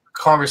different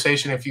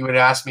conversation if you had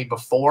asked me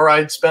before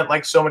I'd spent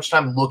like so much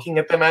time looking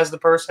at them as the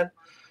person.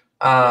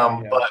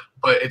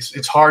 But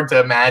it's hard to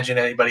imagine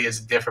anybody as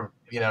a different,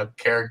 you know,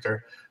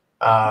 character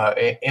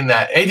in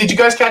that. Hey, did you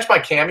guys catch my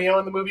cameo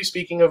in the movie?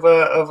 Speaking of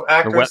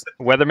actors,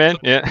 The weatherman,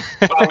 yeah.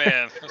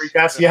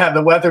 Weatherman. Yeah,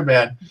 the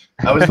weatherman.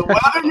 I was the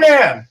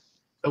weatherman.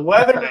 The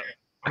weatherman.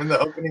 I'm in the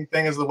opening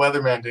thing as the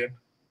weatherman, dude.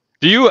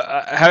 Do you?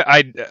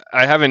 I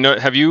haven't.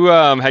 Have you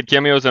had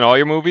cameos in all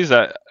your movies?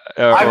 I've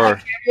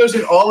had cameos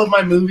in all of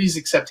my movies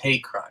except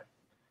Hate Crime.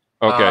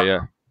 Okay,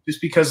 yeah.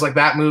 Just because like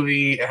that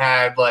movie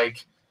had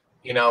like,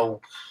 you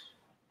know,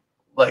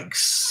 like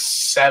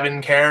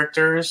 7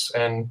 characters,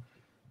 and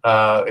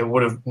it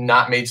would have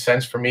not made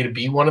sense for me to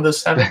be one of the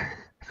 7.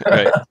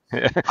 Right.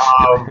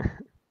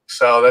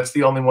 So that's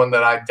the only one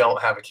that I don't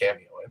have a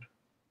cameo in.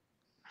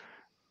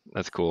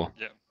 That's cool.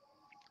 Yeah.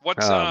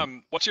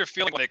 What's your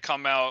feeling when they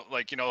come out,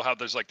 like, you know, how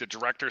there's like the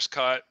director's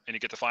cut and you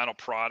get the final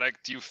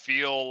product? Do you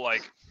feel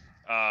like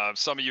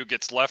some of you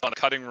gets left on the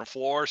cutting room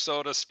floor,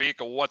 so to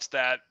speak, or what's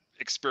that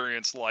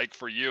experience like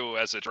for you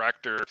as a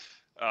director?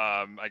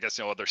 I guess,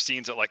 you know, there's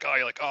scenes that like, oh,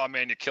 you're like, oh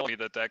man, you killed me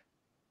that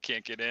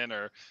can't get in,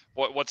 or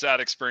what's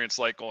that experience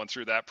like going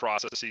through that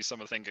process to see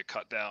some of the things get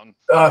cut down?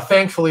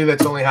 Thankfully,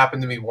 that's only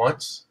happened to me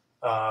once.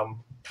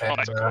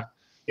 Nice.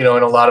 You know,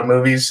 in a lot of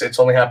movies, it's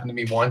only happened to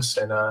me once,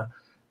 and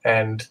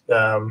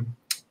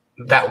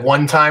that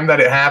one time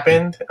that it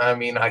happened, I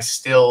mean, I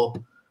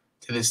still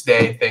to this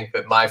day think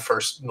that my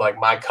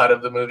cut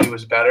of the movie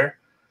was better.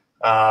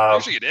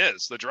 Usually it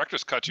is. The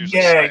director's cut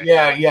usually.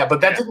 Yeah. But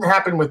that didn't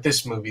happen with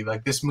this movie.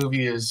 Like this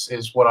movie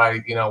is what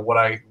I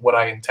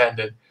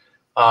intended.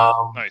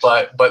 Nice.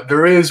 But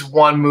there is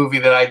one movie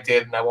that I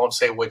did, and I won't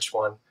say which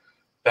one,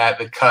 that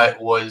the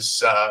cut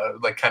was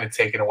like kind of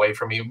taken away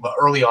from me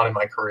early on in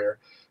my career,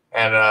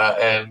 and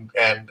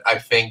I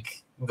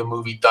think the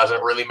movie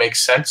doesn't really make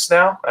sense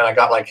now, and I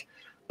got like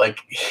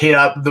hit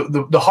up.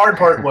 The hard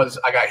part was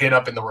I got hit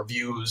up in the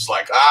reviews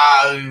like,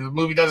 the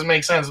movie doesn't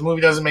make sense. The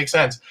movie doesn't make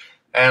sense.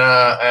 And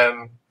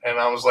I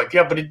was like,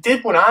 yeah, but it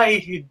did when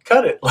I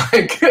cut it.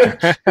 Like,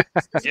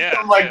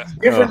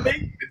 different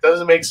thing. It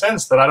doesn't make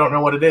sense that I don't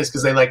know what it is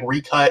because they like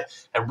recut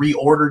and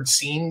reordered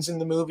scenes in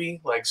the movie.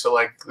 Like, so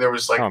like there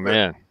was like, oh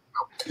man.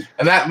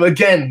 And that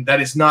again,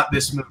 that is not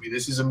this movie.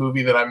 This is a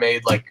movie that I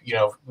made like, you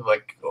know,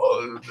 like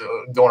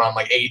going on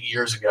like 8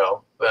 years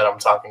ago that I'm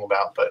talking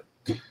about. But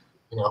you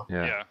know,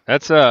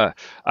 that's that's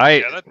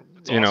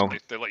you awesome. know,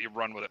 they let you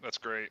run with it. That's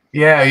great.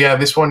 Yeah.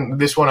 This one,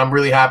 I'm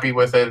really happy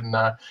with it. And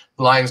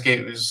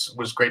Lionsgate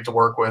was great to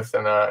work with,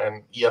 and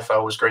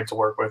EFO was great to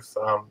work with.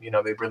 You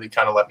know, they really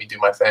kind of let me do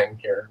my thing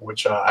here,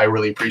 which I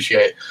really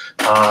appreciate.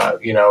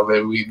 You know,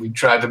 we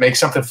tried to make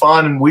something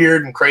fun and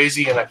weird and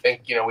crazy, and I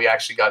think, you know, we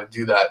actually got to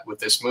do that with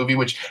this movie,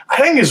 which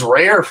I think is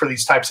rare for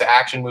these types of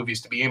action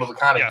movies to be able to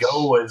kind of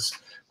go as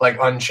like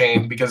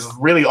Unchained, because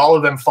really all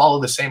of them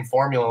follow the same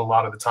formula a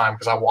lot of the time.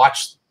 Because I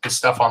watch this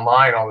stuff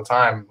online all the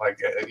time, like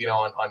you know,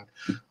 on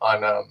like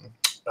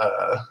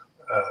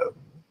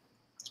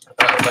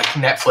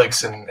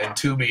Netflix and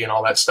Tubi and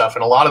all that stuff,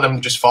 and a lot of them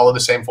just follow the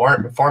same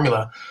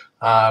formula.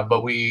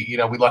 But we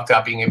lucked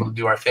out being able to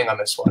do our thing on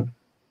this one.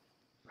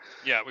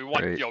 Yeah, we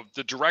want, you know,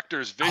 the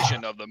director's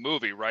vision of the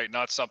movie, right?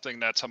 Not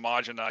something that's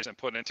homogenized and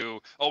put into,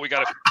 oh, we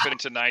got to fit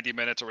into 90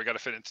 minutes or we got to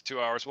fit into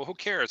 2 hours. Well, who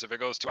cares if it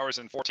goes 2 hours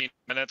and 14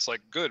 minutes?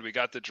 Like, good, we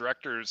got the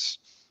director's,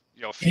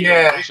 you know,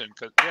 vision.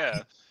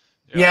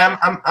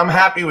 I'm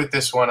happy with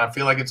this one. I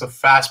feel like it's a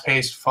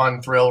fast-paced,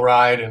 fun thrill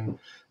ride, and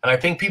I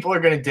think people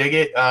are going to dig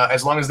it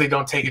as long as they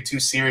don't take it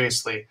too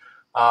seriously.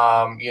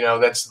 You know,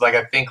 that's like,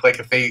 I think like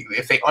if they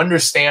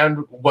understand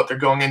what they're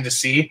going in to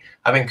see,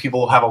 I think people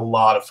will have a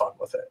lot of fun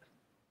with it.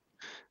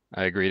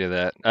 I agree to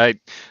that.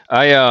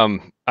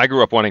 I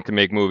grew up wanting to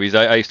make movies.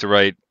 I used to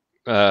write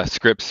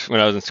scripts when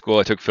I was in school.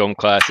 I took film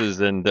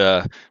classes, and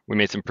we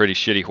made some pretty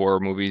shitty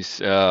horror movies.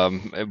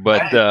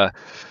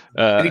 Shitty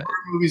horror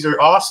movies are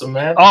awesome,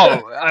 man.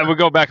 Oh, I would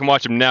go back and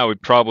watch them now.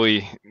 We'd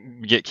probably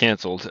get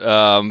canceled. For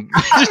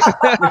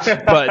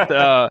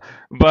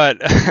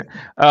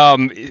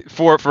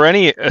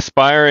any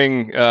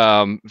aspiring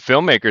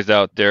filmmakers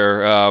out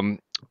there,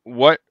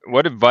 what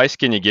advice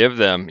can you give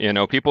them? You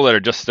know, people that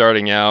are just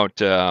starting out,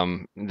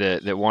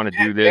 that want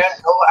to do this.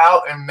 Go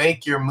out and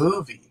make your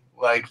movie.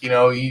 Like, you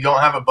know, you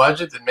don't have a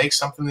budget, then make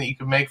something that you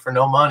can make for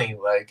no money.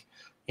 Like,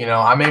 you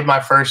know, my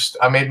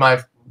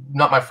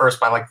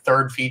like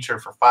third feature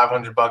for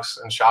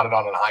 $500 and shot it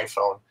on an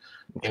iPhone.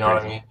 You know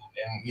what I mean?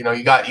 And you know,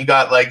 you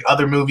got like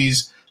other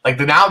movies. Like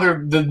the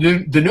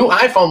new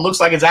iPhone looks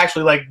like it's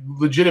actually like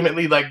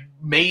legitimately like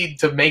made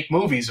to make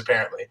movies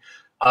apparently.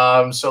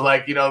 So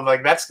like, you know,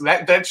 like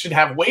that should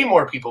have way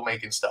more people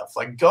making stuff.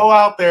 Like, go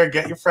out there,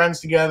 get your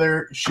friends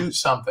together, shoot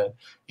something.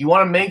 You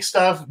want to make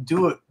stuff,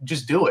 do it.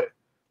 Just do it.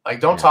 Like,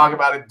 don't talk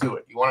about it, do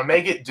it. You want to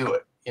make it, do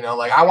it. You know,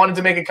 like I wanted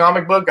to make a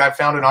comic book. I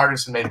found an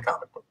artist and made a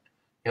comic book.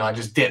 You know, I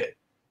just did it.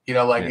 You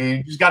know, like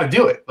you just got to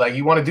do it. Like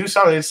you want to do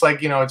something. It's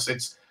like, you know,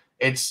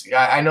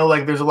 I know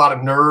like there's a lot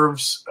of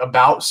nerves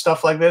about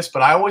stuff like this,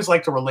 but I always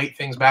like to relate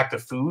things back to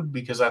food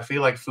because I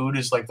feel like food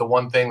is like the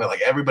one thing that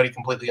like everybody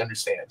completely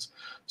understands.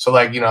 So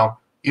like, you know,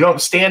 you don't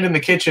stand in the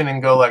kitchen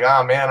and go like,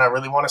 oh man, I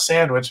really want a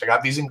sandwich. I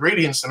got these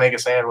ingredients to make a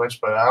sandwich,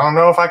 but I don't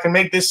know if I can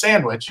make this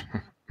sandwich.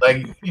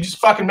 Like you just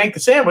fucking make the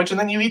sandwich and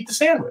then you eat the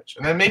sandwich.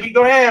 And then maybe you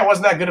go, hey, it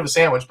wasn't that good of a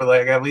sandwich, but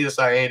like at least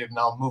I ate it and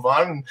I'll move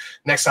on. And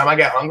next time I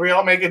get hungry,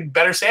 I'll make a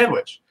better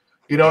sandwich.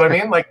 You know what I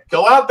mean? Like,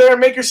 go out there and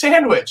make your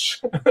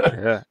sandwich.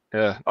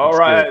 Yeah. All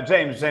right,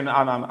 James,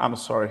 I'm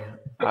sorry.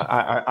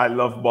 I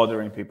love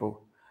bothering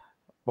people.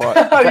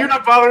 But you're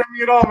not bothering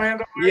me at all, man.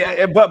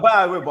 Yeah, but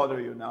I will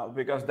bother you now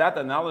because that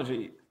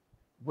analogy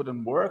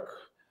wouldn't work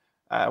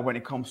when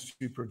it comes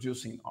to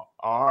producing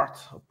art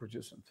or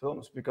producing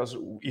films. Because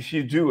if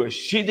you do a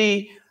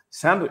shitty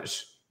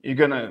sandwich,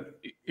 you're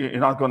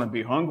not gonna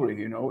be hungry.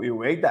 You know,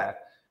 you ate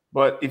that.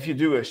 But if you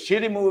do a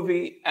shitty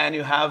movie and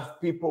you have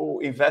people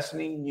investing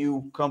in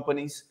new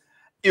companies,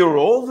 you're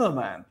over,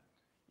 man.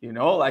 You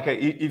know, like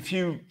if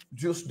you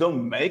just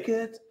don't make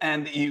it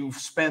and you've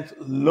spent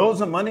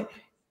loads of money,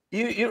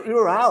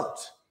 you're out,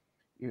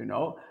 you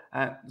know.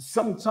 And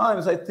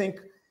sometimes I think,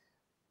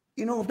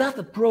 you know, that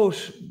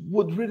approach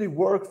would really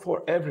work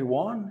for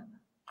everyone.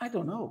 I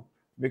don't know,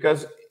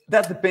 because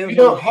that depends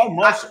on how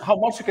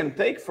much you can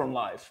take from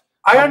life.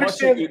 I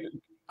understand.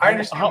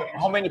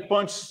 How many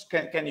punches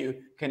can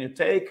you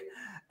take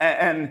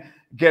and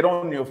get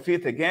on your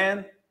feet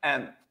again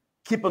and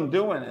keep on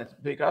doing it,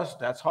 because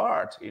that's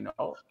hard, you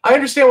know. I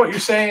understand what you're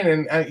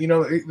saying, and you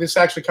know, this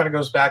actually kind of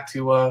goes back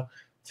to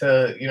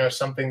you know,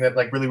 something that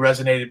like really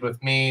resonated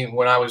with me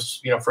when I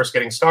was, you know, first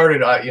getting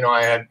started. You know,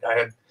 I had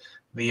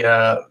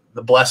the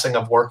blessing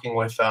of working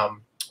with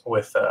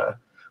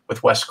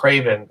Wes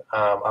Craven.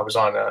 I was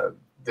on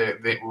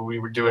we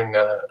were doing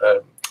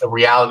a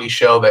reality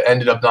show that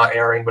ended up not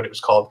airing, but it was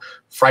called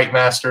Fright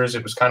Masters.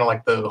 It was kind of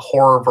like the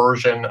horror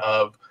version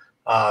of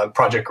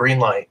Project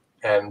Greenlight,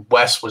 and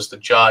Wes was the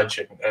judge,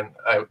 and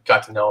I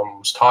got to know him and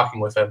was talking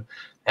with him,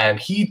 and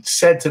he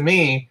said to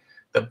me,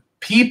 the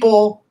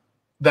people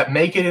that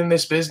make it in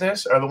this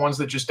business are the ones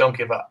that just don't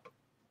give up.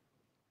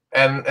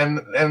 And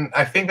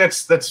I think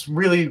that's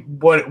really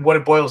what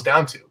it boils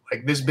down to.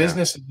 Like, this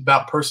business is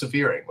about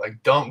persevering.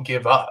 Like, don't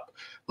give up.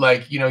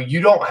 Like, you know,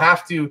 you don't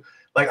have to,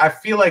 like, I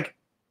feel like,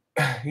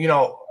 you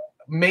know,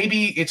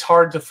 maybe it's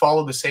hard to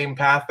follow the same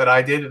path that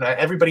I did, and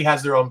everybody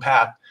has their own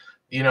path,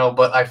 you know,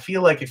 but I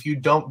feel like if you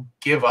don't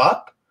give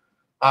up,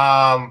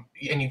 and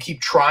you keep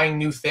trying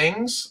new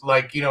things,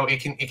 like, you know, it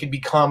can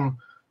become,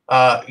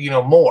 you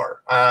know,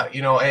 more,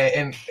 you know,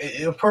 and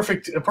a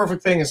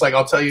perfect thing is, like,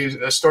 I'll tell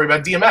you a story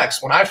about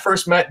DMX. When I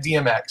first met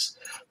DMX,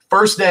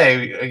 first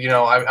day, you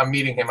know, I'm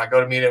meeting him, I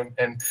go to meet him,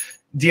 and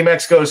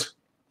DMX goes,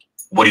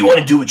 "What do you want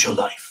to do with your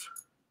life?"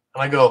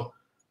 And I go,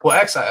 "Well,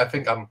 X, I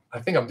think I'm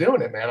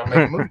doing it, man. I'm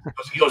making movies."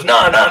 He goes, No.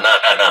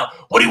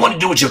 What do you want to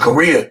do with your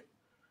career?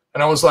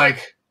 And I was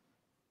like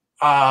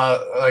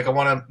I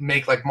want to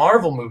make like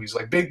Marvel movies,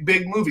 like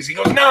big movies. He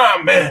goes,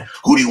 "Nah, man.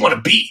 Who do you want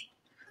to be?"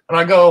 And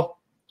I go,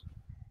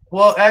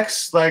 "Well,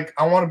 X, like,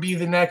 I want to be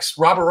the next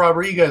Robert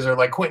Rodriguez or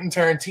like Quentin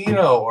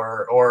Tarantino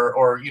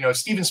or you know,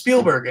 Steven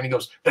Spielberg." And he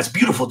goes, "That's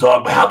beautiful,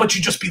 dog. But how about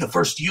you just be the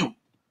first you?"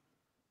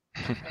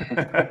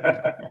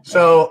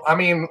 So, I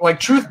mean, like,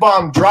 Truth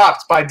Bomb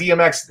dropped by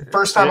DMX the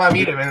first time I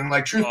meet him, and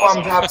like Truth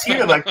Bomb drops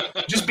here. Like,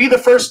 just be the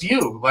first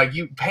you. Like,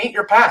 you paint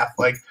your path.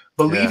 Like,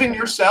 believe in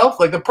yourself.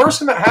 Like, the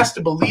person that has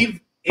to believe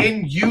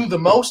in you the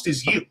most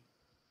is you.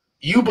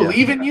 You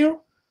believe in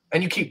you,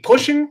 and you keep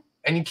pushing,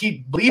 and you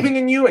keep believing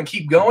in you, and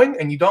keep going,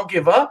 and you don't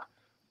give up.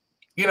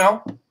 You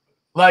know,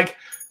 like,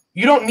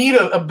 you don't need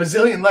a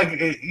bazillion. Like,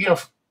 you know,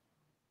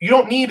 you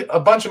don't need a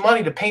bunch of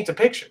money to paint a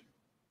picture.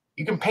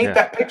 You can paint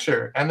that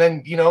picture, and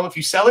then, you know, if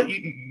you sell it,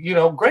 you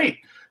know, great.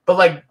 But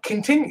like,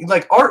 continue.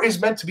 Like, art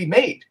is meant to be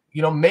made.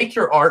 You know, make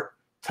your art,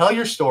 tell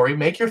your story,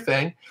 make your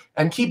thing,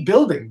 and keep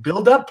building,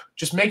 build up.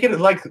 Just make it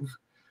like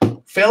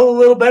fail a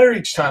little better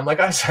each time. Like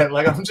I said,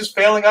 like, I'm just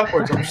failing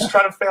upwards. I'm just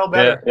trying to fail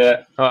better.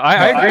 Yeah.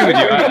 I agree with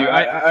you.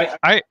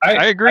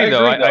 I agree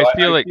though. I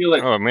feel like.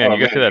 Oh man, you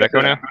guys hear that echo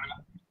now?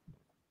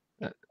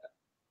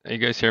 You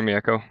guys hear me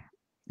echo?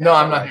 No,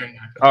 I'm not hearing you.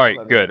 All right,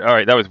 good. All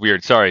right, that was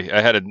weird. Sorry,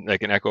 I had an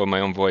echo of my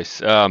own voice.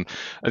 As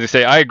I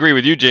say, I agree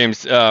with you,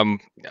 James.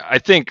 I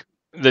think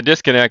the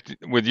disconnect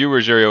with you,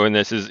 Rogerio, in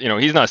this is, you know,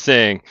 he's not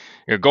saying,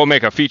 you know, go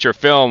make a feature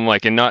film,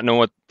 like, and not know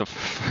what the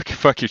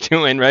fuck you're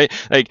doing, right?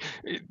 Like,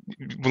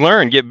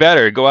 learn, get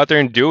better, go out there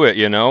and do it.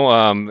 You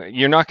know,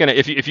 you're not gonna,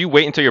 if you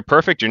wait until you're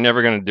perfect, you're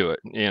never gonna do it.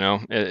 You know,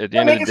 at the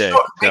end of the day,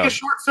 make a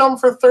short film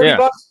for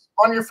 $30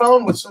 on your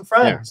phone with some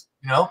friends.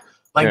 You know,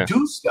 like,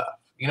 do stuff.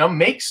 You know,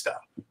 make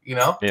stuff. You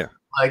know,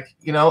 like,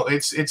 you know,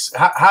 it's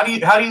how do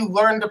you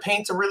learn to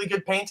paint a really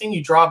good painting?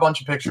 You draw a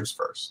bunch of pictures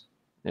first.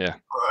 Yeah.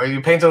 Or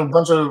you paint a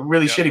bunch of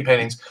really shitty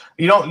paintings.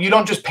 You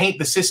don't just paint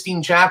the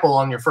Sistine Chapel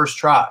on your first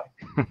try.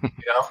 You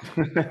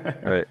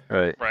know.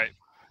 Right.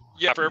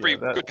 Yeah, for every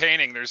that- good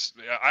painting,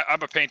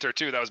 I'm a painter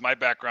too. That was my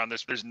background.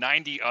 There's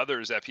 90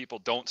 others that people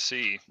don't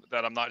see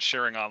that I'm not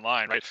sharing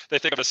online, right? They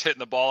think I'm just hitting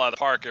the ball out of the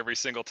park every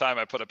single time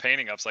I put a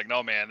painting up. It's like,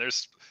 no, man,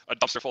 there's a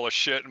dumpster full of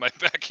shit in my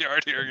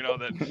backyard here,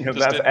 that just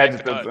that's didn't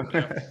make the adjective.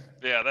 cut.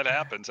 Yeah, that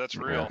happens. That's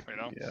real,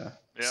 Yeah.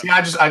 Yeah. See,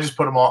 I just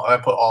put them all. I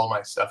put all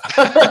my stuff.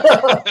 We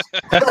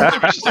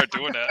should start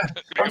doing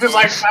that. I'm just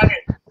like, fuck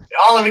it.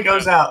 All of it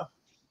goes out.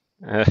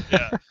 Yeah.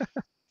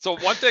 So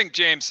one thing,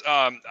 James,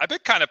 I've been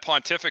kind of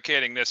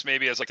pontificating this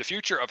maybe as like the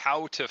future of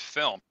how to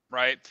film,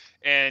 right?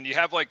 And you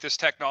have like this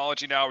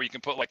technology now where you can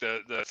put like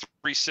the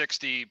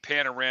 360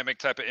 panoramic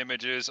type of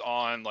images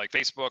on like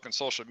Facebook and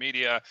social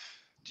media.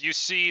 Do you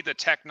see the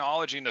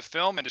technology in the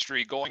film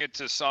industry going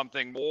into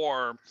something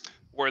more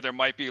where there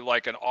might be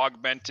like an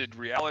augmented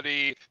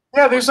reality?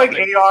 Yeah, there's like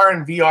AR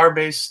and VR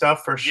based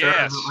stuff for sure.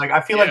 Yes. But like I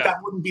feel like that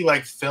wouldn't be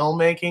like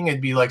filmmaking, it'd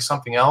be like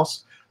something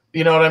else.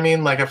 You know what I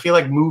mean? Like I feel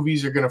like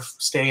movies are going to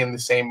stay in the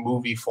same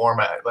movie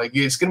format. Like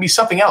it's going to be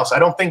something else. I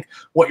don't think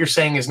what you're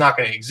saying is not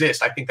going to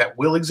exist. I think that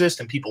will exist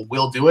and people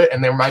will do it,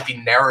 and there might be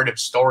narrative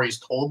stories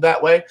told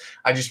that way.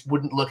 I just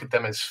wouldn't look at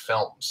them as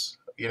films,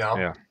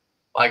 Yeah.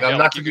 Like I'm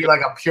not to be like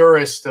a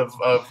purist of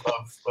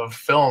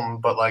film,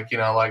 but like,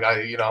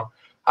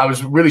 I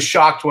was really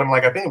shocked when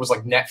like I think it was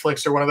like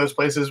Netflix or one of those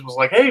places was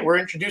like, hey, we're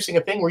introducing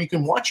a thing where you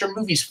can watch your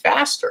movies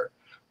faster.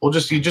 Well,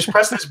 you just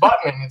press this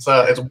button and it's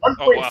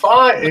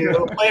 1.5 and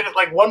it'll play it at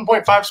like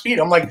 1.5 speed.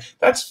 I'm like,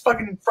 that's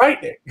fucking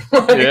frightening.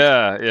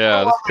 Yeah,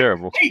 that's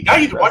terrible. Hey, now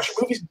you can watch your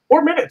movies in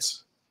 4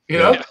 minutes. You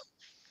know? Yeah.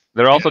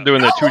 They're also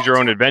doing the choose your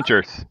own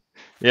adventures.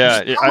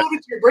 Yeah, you download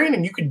it to your brain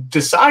and you can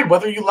decide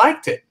whether you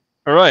liked it.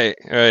 Right.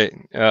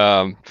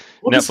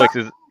 Netflix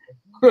is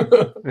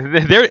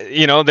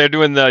they're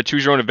doing the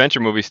choose your own adventure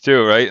movies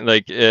too, right?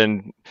 Like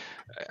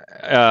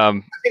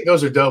I think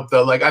those are dope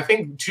though. Like I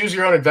think choose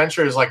your own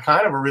adventure is like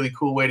kind of a really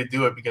cool way to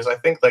do it, because I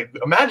think like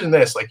imagine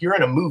this, like you're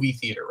in a movie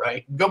theater,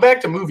 right? Go back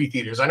to movie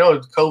theaters. I know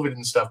it's COVID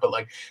and stuff, but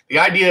like the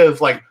idea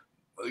of like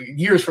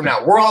years from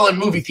now, we're all in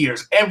movie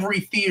theaters. Every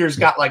theater's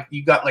got like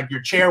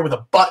your chair with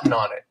a button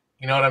on it.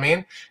 You know what I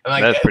mean? And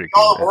like that's pretty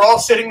cool. We're all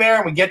sitting there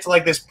and we get to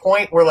like this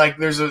point where like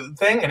there's a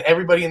thing and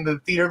everybody in the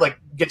theater like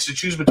gets to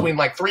choose between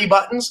like 3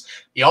 buttons.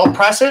 You all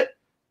press it,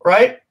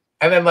 right?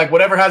 And then like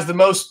whatever has the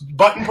most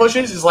button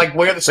pushes is like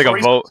where the story's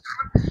like a vote.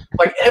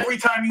 Like every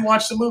time you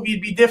watch the movie,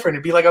 it'd be different.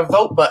 It'd be like a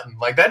vote button.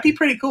 Like that'd be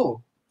pretty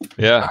cool.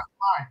 Yeah.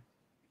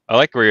 I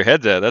like where your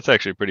head's at. That's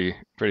actually pretty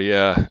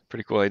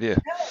cool idea.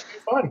 Yeah, it'd be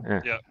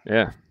fun.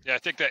 Yeah. Yeah, I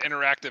think that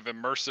interactive,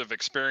 immersive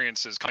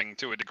experience is coming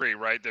to a degree,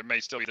 right? There may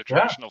still be the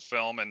traditional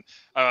film, and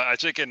I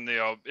think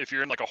if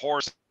you're in like a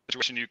horror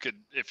situation,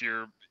 if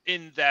you're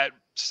in that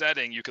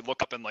setting, you could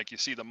look up and like you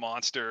see the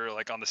monster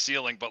like on the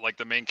ceiling, but like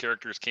the main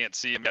characters can't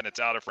see him and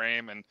it's out of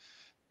frame, and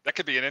that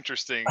could be an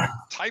interesting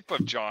type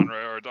of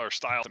genre or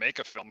style to make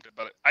a film.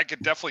 But I could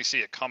definitely see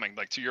it coming.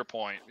 Like to your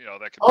point,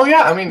 that could. Oh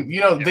yeah, I mean,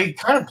 they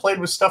kind of played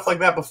with stuff like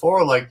that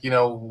before. Like,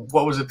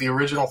 what was it? The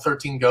original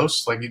 13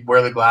 Ghosts. Like you'd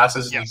wear the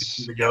glasses and you could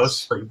see the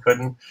ghosts, but you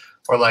couldn't.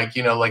 Or like,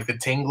 like the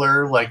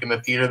Tingler. Like in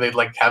the theater, they'd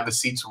like have the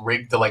seats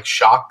rigged to like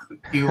shock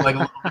you like a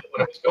little bit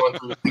when it was going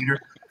through the theater.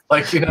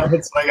 Like,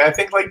 it's like I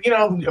think like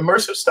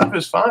immersive stuff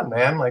is fun,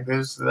 man. Like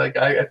there's like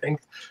I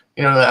think.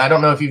 I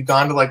don't know if you've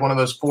gone to like one of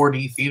those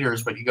 4D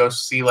theaters, but you go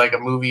see like a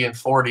movie in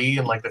 4D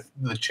and like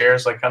the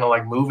chairs like kind of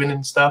like moving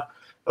and stuff.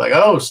 Like,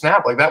 oh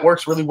snap! Like that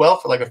works really well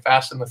for like a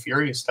Fast and the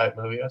Furious type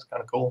movie. That's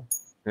kind of cool.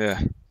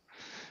 Yeah.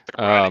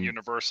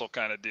 Universal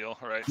kind of deal,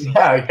 right? So.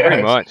 Yeah,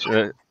 pretty much.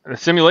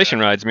 Simulation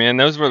rides, man.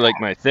 Those were like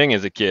my thing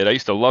as a kid. I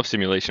used to love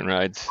simulation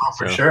rides. Oh,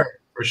 for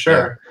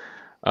sure.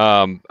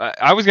 Yeah.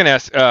 I was going to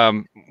ask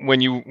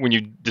when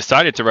you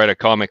decided to write a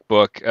comic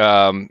book,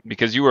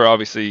 because you were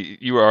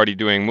already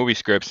doing movie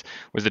scripts.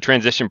 Was the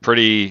transition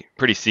pretty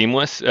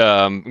seamless?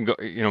 Movie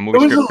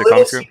script to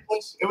comic script.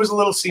 It was a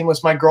little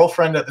seamless. My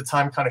girlfriend at the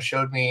time kind of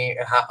showed me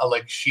how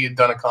like she had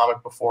done a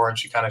comic before, and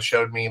she kind of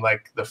showed me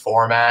like the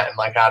format and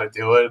like how to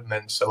do it, and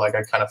then so like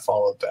I kind of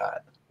followed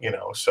that.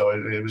 So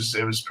it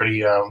was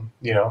pretty, it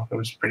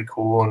was pretty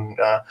cool. And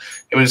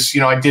it was,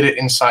 I did it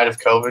inside of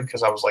COVID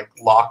because I was like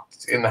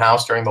locked in the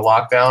house during the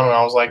lockdown. And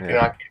I was like, I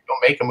can't go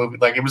make a movie.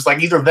 Like, it was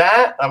like either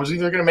that, I was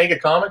either going to make a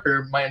comic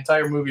or my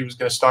entire movie was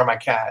going to star my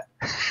cat.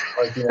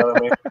 Like, you know what I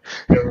mean?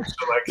 So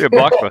like, yeah,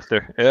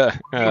 Blockbuster. Yeah.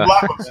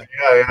 Blockbuster.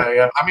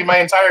 Yeah. I mean, my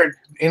entire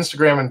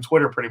Instagram and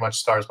Twitter pretty much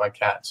stars my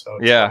cat. So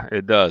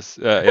it does.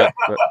 I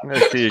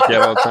see your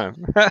cat all the time.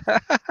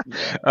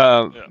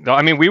 No,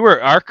 I mean,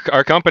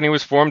 our company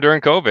was formed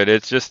during COVID.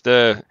 It's just,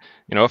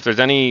 if there's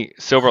any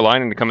silver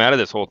lining to come out of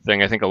this whole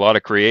thing, I think a lot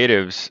of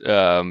creatives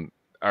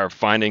are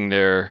finding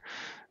their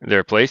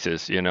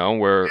places,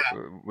 where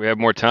we have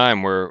more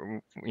time,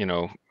 where,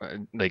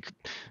 like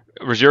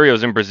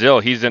Rogério's in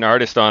Brazil. He's an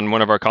artist on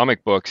one of our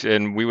comic books,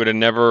 and we would have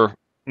never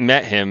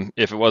met him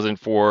if it wasn't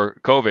for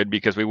COVID,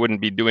 because we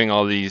wouldn't be doing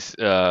all these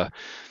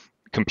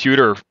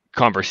computer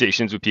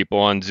conversations with people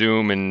on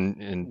Zoom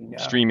and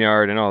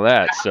StreamYard and all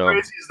that. So how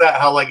crazy is that?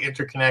 How like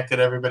interconnected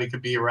everybody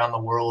could be around the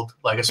world,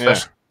 like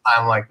especially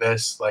time like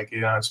this. Like,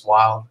 it's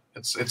wild.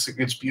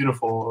 It's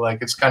beautiful.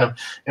 Like, it's kind of,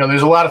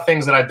 there's a lot of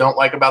things that I don't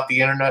like about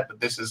the internet, but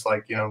this is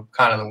like,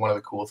 kind of one of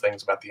the cool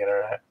things about the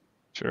internet.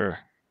 Sure.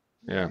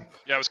 Yeah.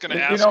 Yeah, I was going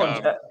to ask,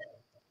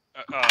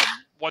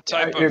 what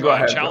type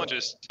of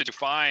challenges did you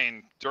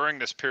find during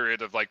this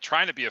period of like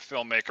trying to be a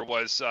filmmaker?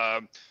 Was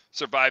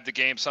Survive the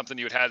Game something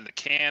you had in the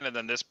can, and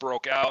then this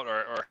broke out,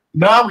 or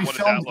no? We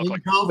filmed in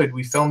COVID.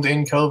 We filmed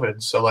in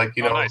COVID, so like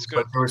nice,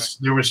 but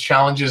there was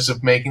challenges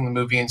of making the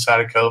movie inside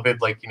of COVID.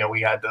 Like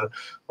we had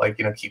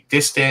to keep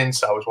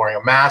distance. I was wearing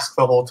a mask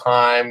the whole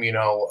time.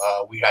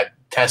 We had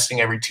testing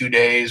every 2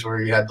 days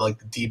where you had like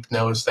the deep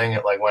nose thing.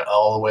 It like went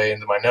all the way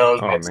into my nose.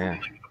 Oh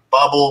man.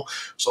 Bubble.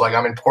 So like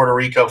I'm in Puerto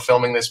Rico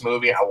filming this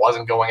movie. I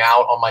wasn't going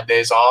out on my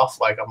days off.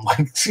 Like I'm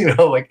like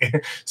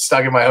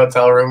stuck in my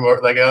hotel room,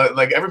 or like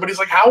everybody's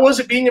like, how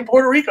was it being in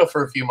Puerto Rico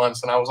for a few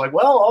months? And I was like,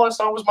 well, all I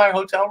saw was my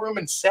hotel room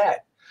and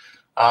set.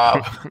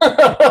 And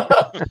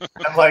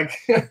like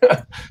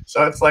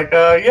so it's like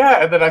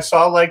yeah, and then I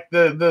saw like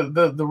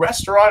the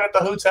restaurant at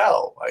the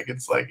hotel. Like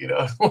it's like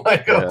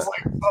like I was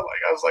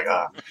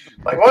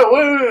like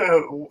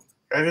what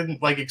I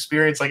didn't like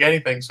experience like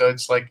anything, so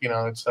it's like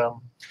it's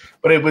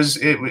but it was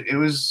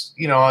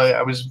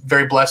I was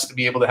very blessed to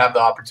be able to have the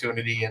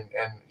opportunity, and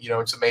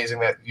it's amazing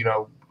that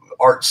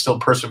art still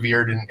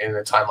persevered in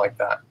a time like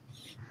that.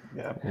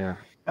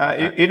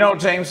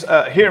 James,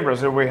 here in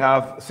Brazil we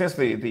have since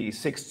the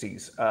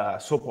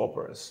 60s soap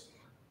operas.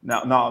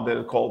 Now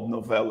they're called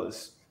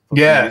novellas.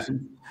 Yeah,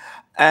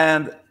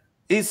 and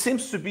it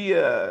seems to be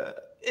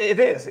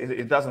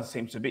it doesn't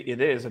seem to be, it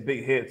is a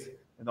big hit.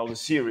 The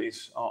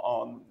series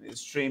on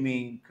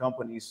streaming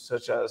companies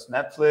such as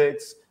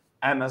Netflix,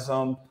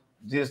 Amazon,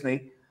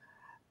 Disney.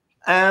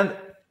 And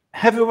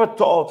have you ever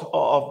thought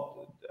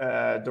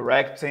of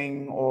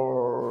directing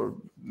or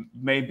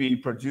maybe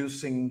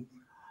producing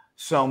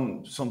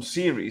some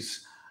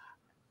series?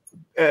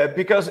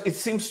 Because it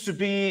seems to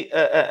be,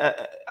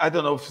 I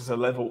don't know if it's a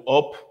level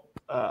up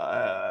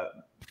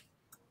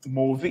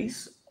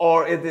movies,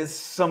 or it is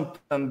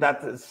something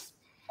that is,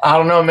 I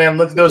don't know, man.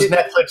 Look at those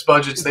Netflix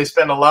budgets. They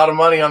spend a lot of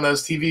money on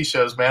those TV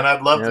shows, man.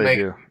 I'd love to make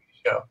a TV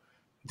show.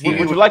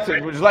 Would you like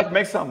to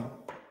make some?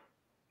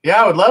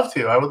 Yeah, I would love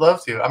to.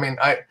 I mean,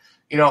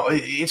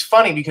 it's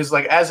funny because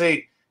like as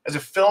a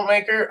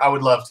filmmaker, I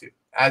would love to.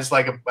 As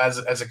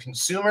a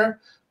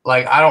consumer,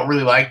 like I don't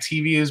really like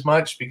TV as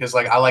much because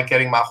like I like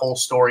getting my whole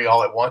story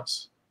all at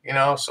once.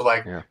 So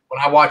like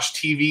when I watch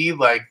TV,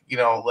 like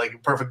like a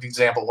perfect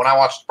example, when I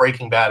watched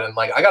Breaking Bad, and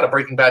like I got a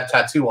Breaking Bad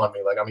tattoo on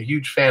me, like I'm a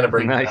huge fan of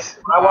Breaking Bad.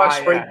 When I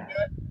watched Breaking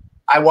Bad,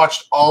 I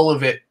watched all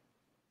of it,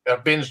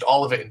 binged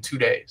all of it in 2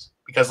 days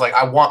because like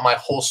I want my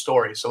whole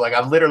story. So like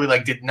I literally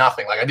like did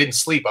nothing, like I didn't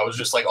sleep. I was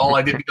just like all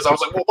I did because I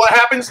was like, well, what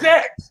happens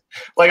next?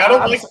 Like I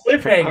don't like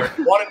cliffhangers.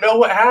 I want to know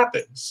what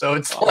happens. So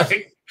it's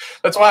like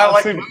that's why I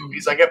like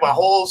movies. I get my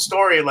whole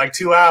story in like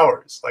 2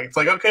 hours. Like it's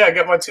like okay, I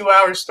get my 2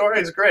 hour story.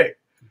 It's great.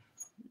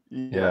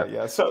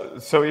 Yeah.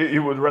 So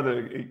you would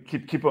rather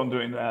keep on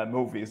doing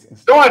movies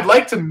instead? No, I'd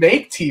like to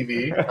make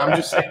TV. I'm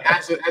just saying,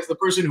 as the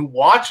person who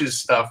watches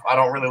stuff, I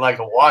don't really like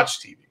to watch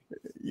TV.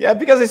 Yeah,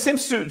 because it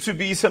seems to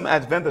be some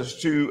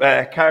advantage to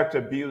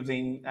character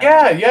building.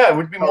 Yeah, it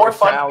would be more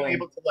fun to be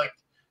able to like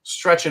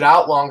stretch it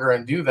out longer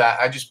and do that.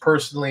 I just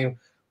personally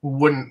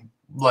wouldn't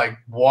like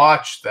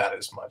watch that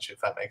as much, if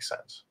that makes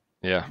sense.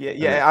 Yeah.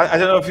 I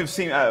don't know if you've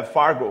seen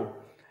Fargo.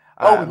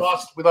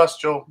 We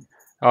lost Joel.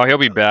 Oh, he'll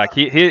be back.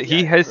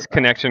 His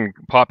connection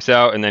pops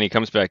out and then he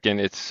comes back in.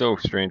 It's so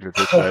strange with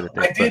this side of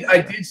things. I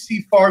did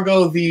see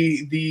Fargo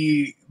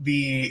the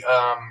movie.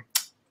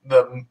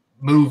 The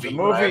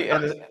movie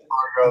and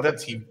Fargo the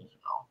TV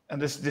show.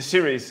 And the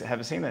series. Have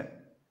you seen it?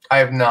 I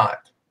have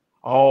not.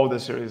 Oh, the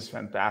series is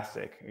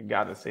fantastic. You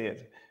got to see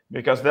it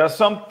because there are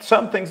some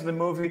things in the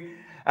movie,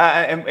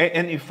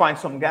 and you find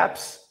some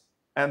gaps,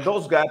 and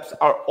those gaps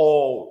are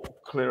all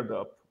cleared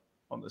up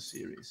on the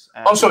series.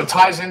 And so it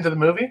ties into the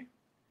movie.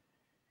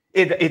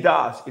 It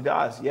does,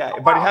 yeah.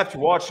 But you have to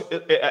watch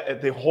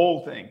the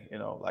whole thing,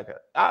 like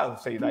I'll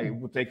say like it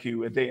would take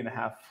you a day and a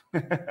half.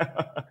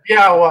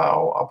 Yeah,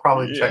 well, I'll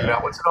probably check it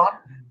out. What's it on?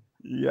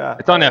 Yeah,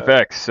 it's on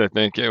FX, I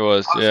think it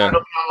was. Yeah,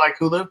 on like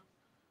Hulu.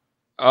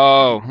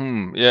 Oh,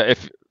 yeah.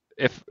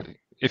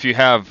 If you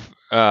have,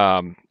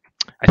 I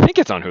think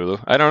it's on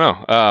Hulu. I don't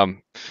know.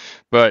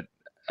 But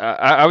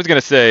I was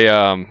gonna say,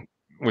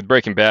 with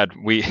Breaking Bad,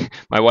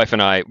 my wife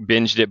and I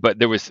binged it, but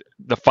there was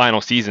the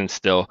final season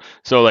still.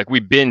 So like we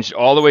binged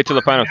all the way to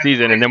the final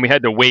season, and then we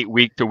had to wait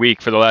week to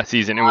week for the last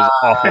season. It was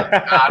awful.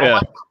 I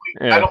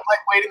don't like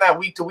waiting that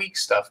week to week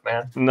stuff,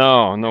 man.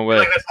 No way.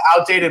 Like that's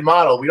an outdated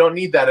model. We don't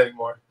need that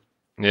anymore.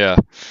 Yeah.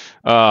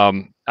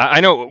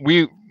 I know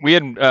we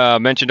had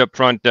mentioned up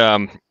front.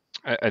 I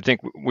think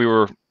we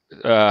were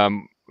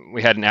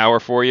we had an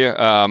hour for you.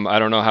 I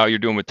don't know how you're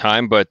doing with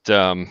time, but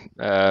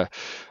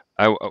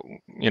I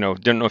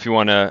didn't know if you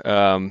want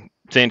to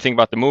say anything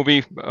about the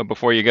movie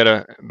before you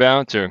gotta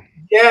bounce, or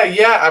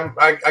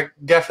I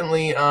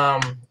definitely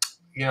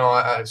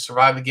I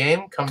Survive the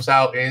Game comes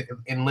out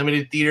in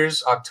limited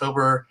theaters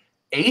October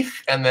 8th,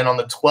 and then on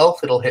the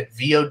 12th it'll hit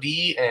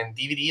VOD and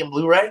DVD and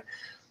Blu-ray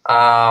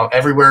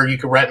everywhere you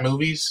can rent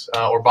movies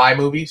or buy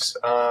movies.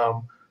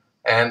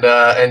 And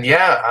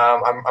yeah,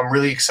 I'm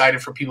really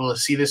excited for people to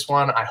see this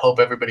one. I hope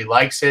everybody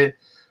likes it.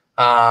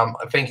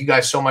 Thank you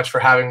guys so much for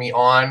having me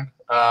on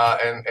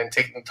and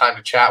taking the time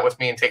to chat with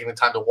me and taking the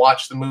time to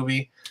watch the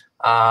movie.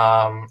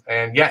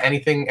 And yeah,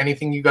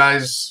 anything you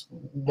guys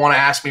want to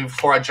ask me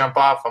before I jump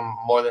off, I'm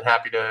more than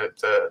happy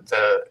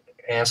to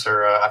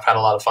answer. I've had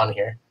a lot of fun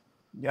here.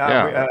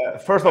 Yeah.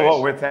 First of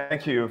all, we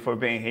thank you for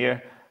being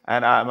here.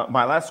 And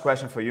my last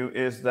question for you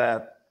is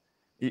that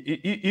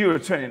you're a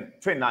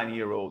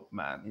 29-year-old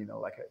man. You know,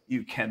 like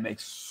you can make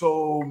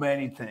so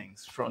many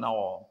things from now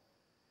on.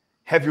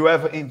 Have you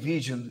ever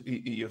envisioned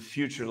your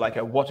future, like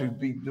what you'll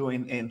be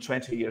doing in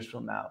 20 years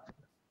from now?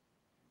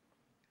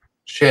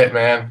 Shit,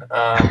 man.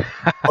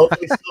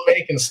 Hopefully still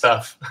making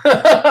stuff.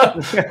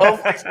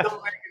 Hopefully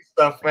still making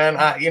stuff, man.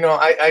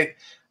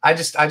 I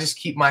just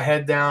keep my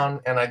head down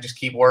and I just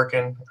keep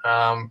working.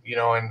 You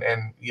know,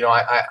 and you know,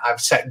 I've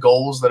set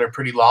goals that are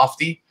pretty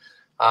lofty.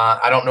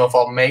 I don't know if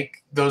I'll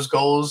make those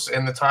goals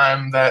in the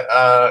time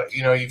that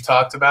you know, you've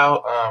talked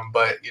about.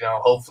 But you know,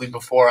 hopefully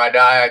before I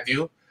die, I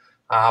do.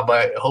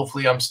 But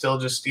hopefully I'm still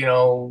just, you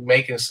know,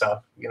 making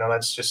stuff. You know,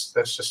 that's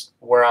just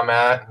where I'm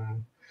at.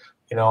 And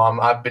you know,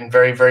 I've been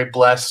very, very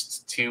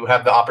blessed to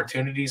have the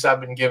opportunities I've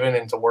been given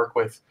and to work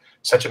with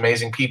such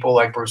amazing people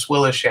like Bruce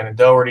Willis, Shannon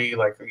Doherty,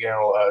 like, you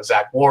know,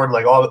 Zach Ward,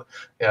 like all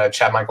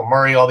Chad Michael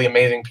Murray, all the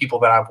amazing people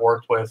that I've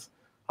worked with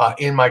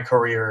in my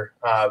career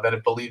that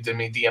have believed in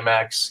me,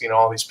 DMX, you know,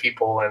 all these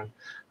people.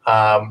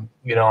 And,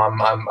 you know,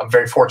 I'm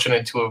very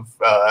fortunate to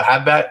have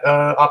had that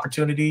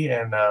opportunity.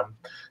 And,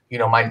 you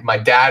know, my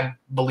dad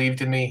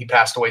believed in me. He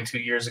passed away 2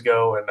 years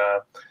ago.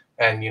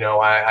 And you know,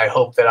 I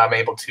hope that I'm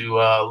able to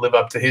live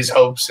up to his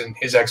hopes and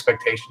his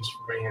expectations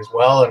for me as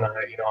well. And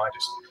you know, I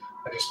just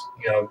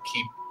you know,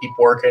 keep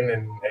working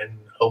and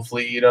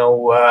hopefully, you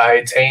know, I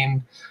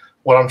attain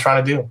what I'm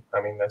trying to do.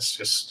 I mean, that's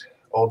just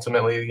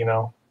ultimately, you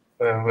know,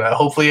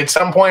 hopefully at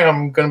some point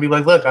I'm going to be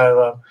like, look,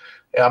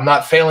 I'm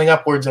not failing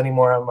upwards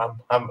anymore.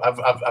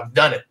 I've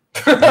done it.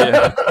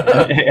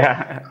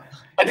 Yeah.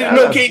 I did an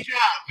okay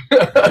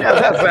job.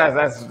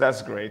 Yeah,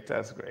 that's great.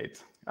 That's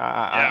great.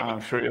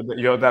 I'm sure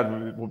your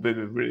dad will be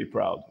really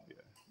proud.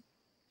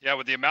 Yeah,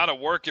 with the amount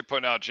of work you're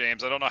putting out,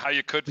 James, I don't know how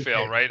you could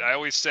fail, right? I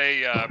always say,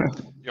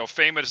 you know,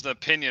 fame is an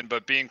opinion,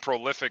 but being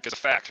prolific is a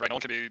fact, right? No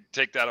one can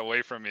take that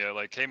away from you.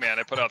 Like, hey, man,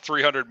 I put out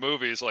 300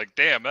 movies. Like,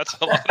 damn, that's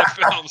a lot of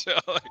films.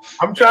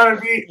 I'm trying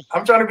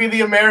to be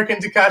the American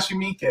Takashi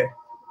Miike.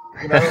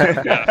 You know?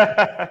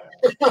 Yeah.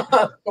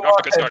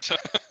 Good start.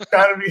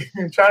 trying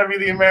to be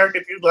the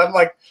American dude. I'm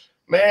like,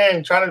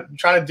 man, trying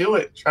to do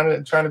it,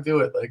 trying to do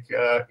it. Like,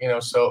 you know,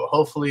 so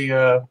hopefully,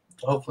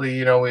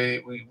 you know,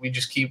 we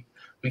just keep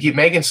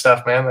making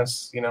stuff, man.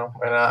 That's, you know,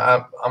 and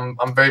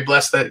I'm very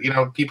blessed that, you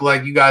know, people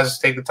like you guys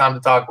take the time to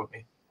talk with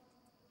me.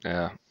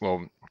 Yeah.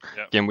 Well,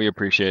 again, we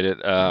appreciate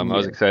it. I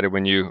was excited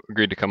when you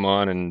agreed to come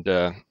on,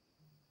 and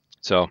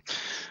so,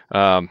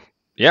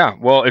 yeah.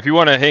 Well, if you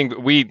want to hang,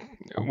 we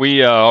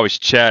always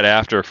chat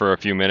after for a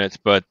few minutes,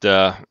 but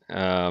all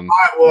right,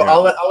 well,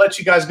 I'll let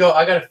you guys go.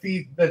 I gotta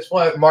feed. That's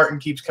why Martin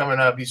keeps coming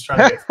up. He's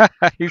trying to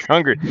get he's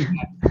hungry.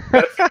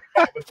 But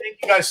thank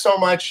you guys so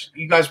much.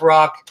 You guys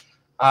rock.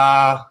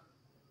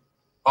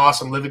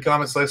 Awesome. Livid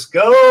comments. Let's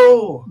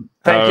go.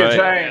 Thank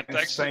you, right.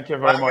 James. Thank you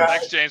very much.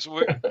 Thanks, James.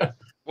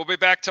 We'll be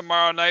back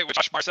tomorrow night with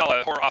Josh Marcel,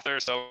 a horror author.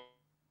 So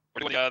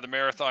we're doing the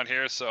marathon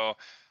here. So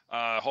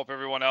hope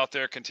everyone out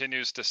there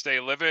continues to stay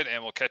livid,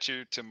 and we'll catch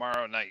you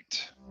tomorrow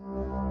night.